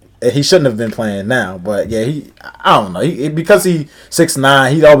year. He shouldn't have been playing now, but yeah, I don't know. Because he's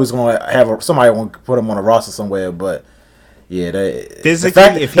 6'9", he's always going to have somebody want to put him on a roster somewhere. But yeah, the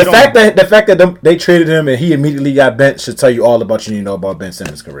fact that they traded him and he immediately got benched should tell you all about you need to know about Ben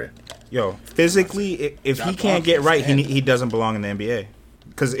Simmons' career. Yo, physically, if he can't get right, he doesn't belong in the NBA.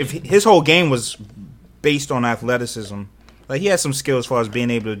 Because if his whole game was based on athleticism, like he had some skill as far as being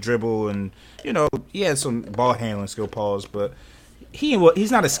able to dribble and he had some ball handling skill, pause, but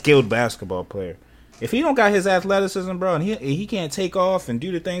he's not a skilled basketball player. If he don't got his athleticism, bro, and he can't take off and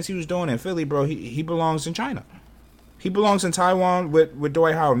do the things he was doing in Philly, bro, he belongs in China. He belongs in Taiwan with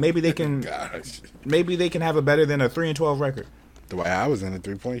Dwight Howard. Maybe they can have a better than a 3-12 record. Dwight Howard was in a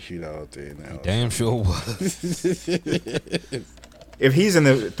 3-point shootout there now. Damn sure was. If he's in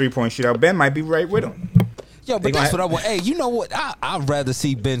the 3-point shootout, Ben might be right with him. Yo, but that's what I want. Hey, you know what? I'd rather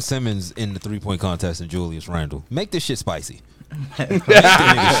see Ben Simmons in the 3-point contest than Julius Randle. Make this shit spicy. Make the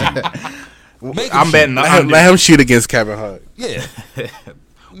nigga shoot. I'm betting. Let him shoot against Kevin Hart. Yeah.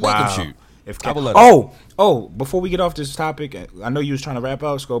 Wow. Make him shoot. Before we get off this topic, I know you was trying to wrap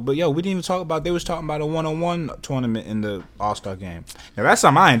out, Scope, but yo, we didn't even talk about. They was talking about a 1-on-1 tournament in the All-Star game. Now that's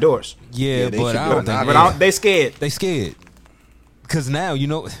something I endorse. Yeah, but I don't think they scared. They scared. Because now, you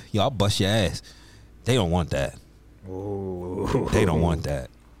know, y'all bust your ass. They don't want that. Ooh. They don't want that.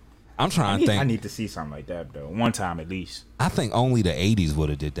 I'm trying to think. I need to see something like that, though. One time at least. I think only the 80s would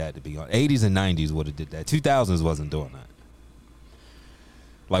have did that, to be honest. 80s and 90s would have did that. 2000s wasn't doing that.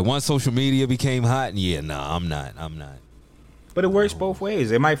 Like, once social media became hot, I'm not. But it works both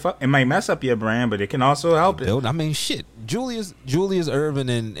ways. It might mess up your brand, but it can also help it. I mean, shit. Julius Erving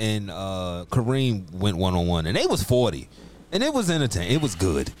and Kareem went 1-on-1, and they was 40. And it was entertaining. It was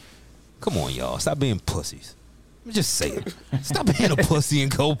good. Come on, y'all. Stop being pussies. I'm just saying. Stop being a pussy and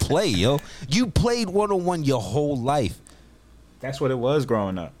go play, yo. You played 1-on-1 your whole life. That's what it was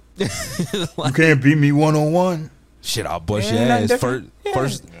growing up. Like, you can't beat me 1-on-1. Shit, I'll bust your ass.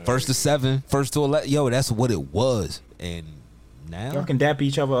 First to 7, first to 11. Yo, that's what it was. And now y'all can dap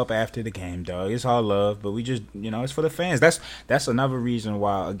each other up after the game, dog. It's all love, but we just, it's for the fans. That's another reason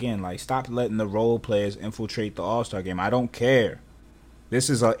why, again, like, stop letting the role players infiltrate the All-Star game. I don't care. This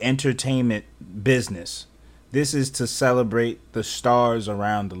is an entertainment business. This is to celebrate the stars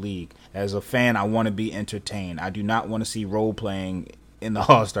around the league. As a fan, I want to be entertained. I do not want to see role playing in the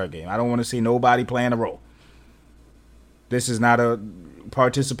All-Star game. I don't want to see nobody playing a role. This is not a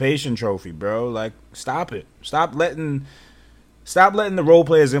participation trophy, bro. Like, stop it. Stop letting the role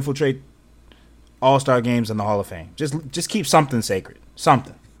players infiltrate All-Star games in the Hall of Fame. Just keep something sacred.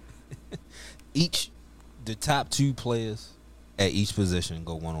 Something. The top 2 players at each position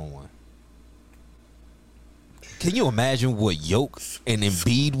go 1-on-1. Can you imagine what Jokic and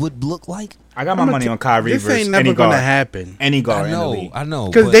Embiid would look like? I got my money on Kyrie versus this ain't never gonna happen. Any guard in the league. I know.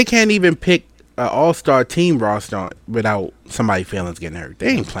 Because they can't even pick an all-star team roster without somebody's feelings getting hurt. They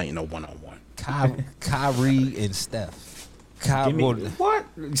ain't playing no 1-on-1. Kyrie and Steph. What?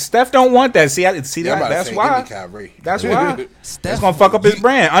 Steph don't want that. That's why. That's why. That's gonna fuck up his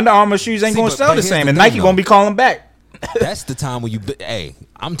brand. Under Armour shoes ain't gonna sell the same, and Nike gonna be calling back. That's the time when hey,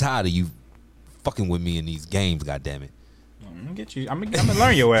 I'm tired of you fucking with me in these games. Goddamn it. I'm gonna get you. I'm gonna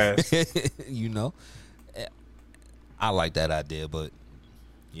learn your ass. I like that idea, but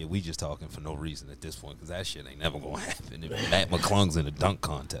yeah, we just talking for no reason at this point because that shit ain't never gonna happen. If Matt McClung's in a dunk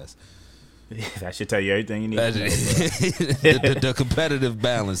contest. That should tell you everything you need. The competitive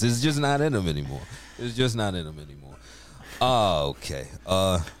balance is just not in them anymore. It's just not in them anymore. Oh, okay.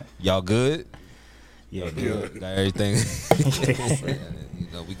 Y'all good? Yeah, good. Got everything.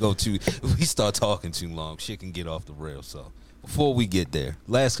 We start talking too long. Shit can get off the rails. So before we get there,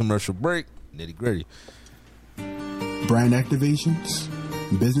 last commercial break, nitty gritty. Brand activations,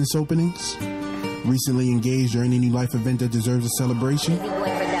 business openings, recently engaged or any new life event that deserves a celebration.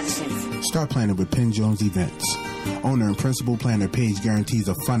 Start planning with Penn Jones Events. Owner and principal planner Paige guarantees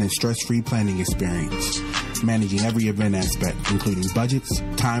a fun and stress-free planning experience, managing every event aspect, including budgets,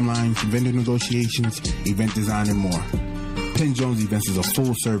 timelines, vendor negotiations, event design, and more. Penn Jones Events is a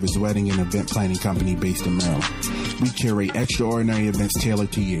full-service wedding and event planning company based in Maryland. We curate extraordinary events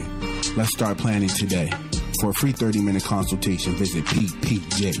tailored to you. Let's start planning today. For a free 30-minute consultation, visit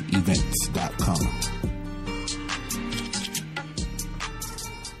ppjevents.com.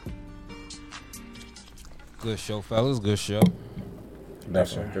 Good show, fellas. Good show.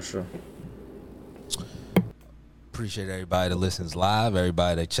 Definitely, for sure. Appreciate everybody that listens live,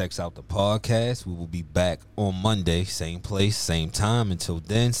 everybody that checks out the podcast. We will be back on Monday, same place, same time. Until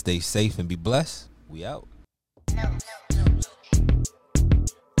then, stay safe and be blessed. We out. No.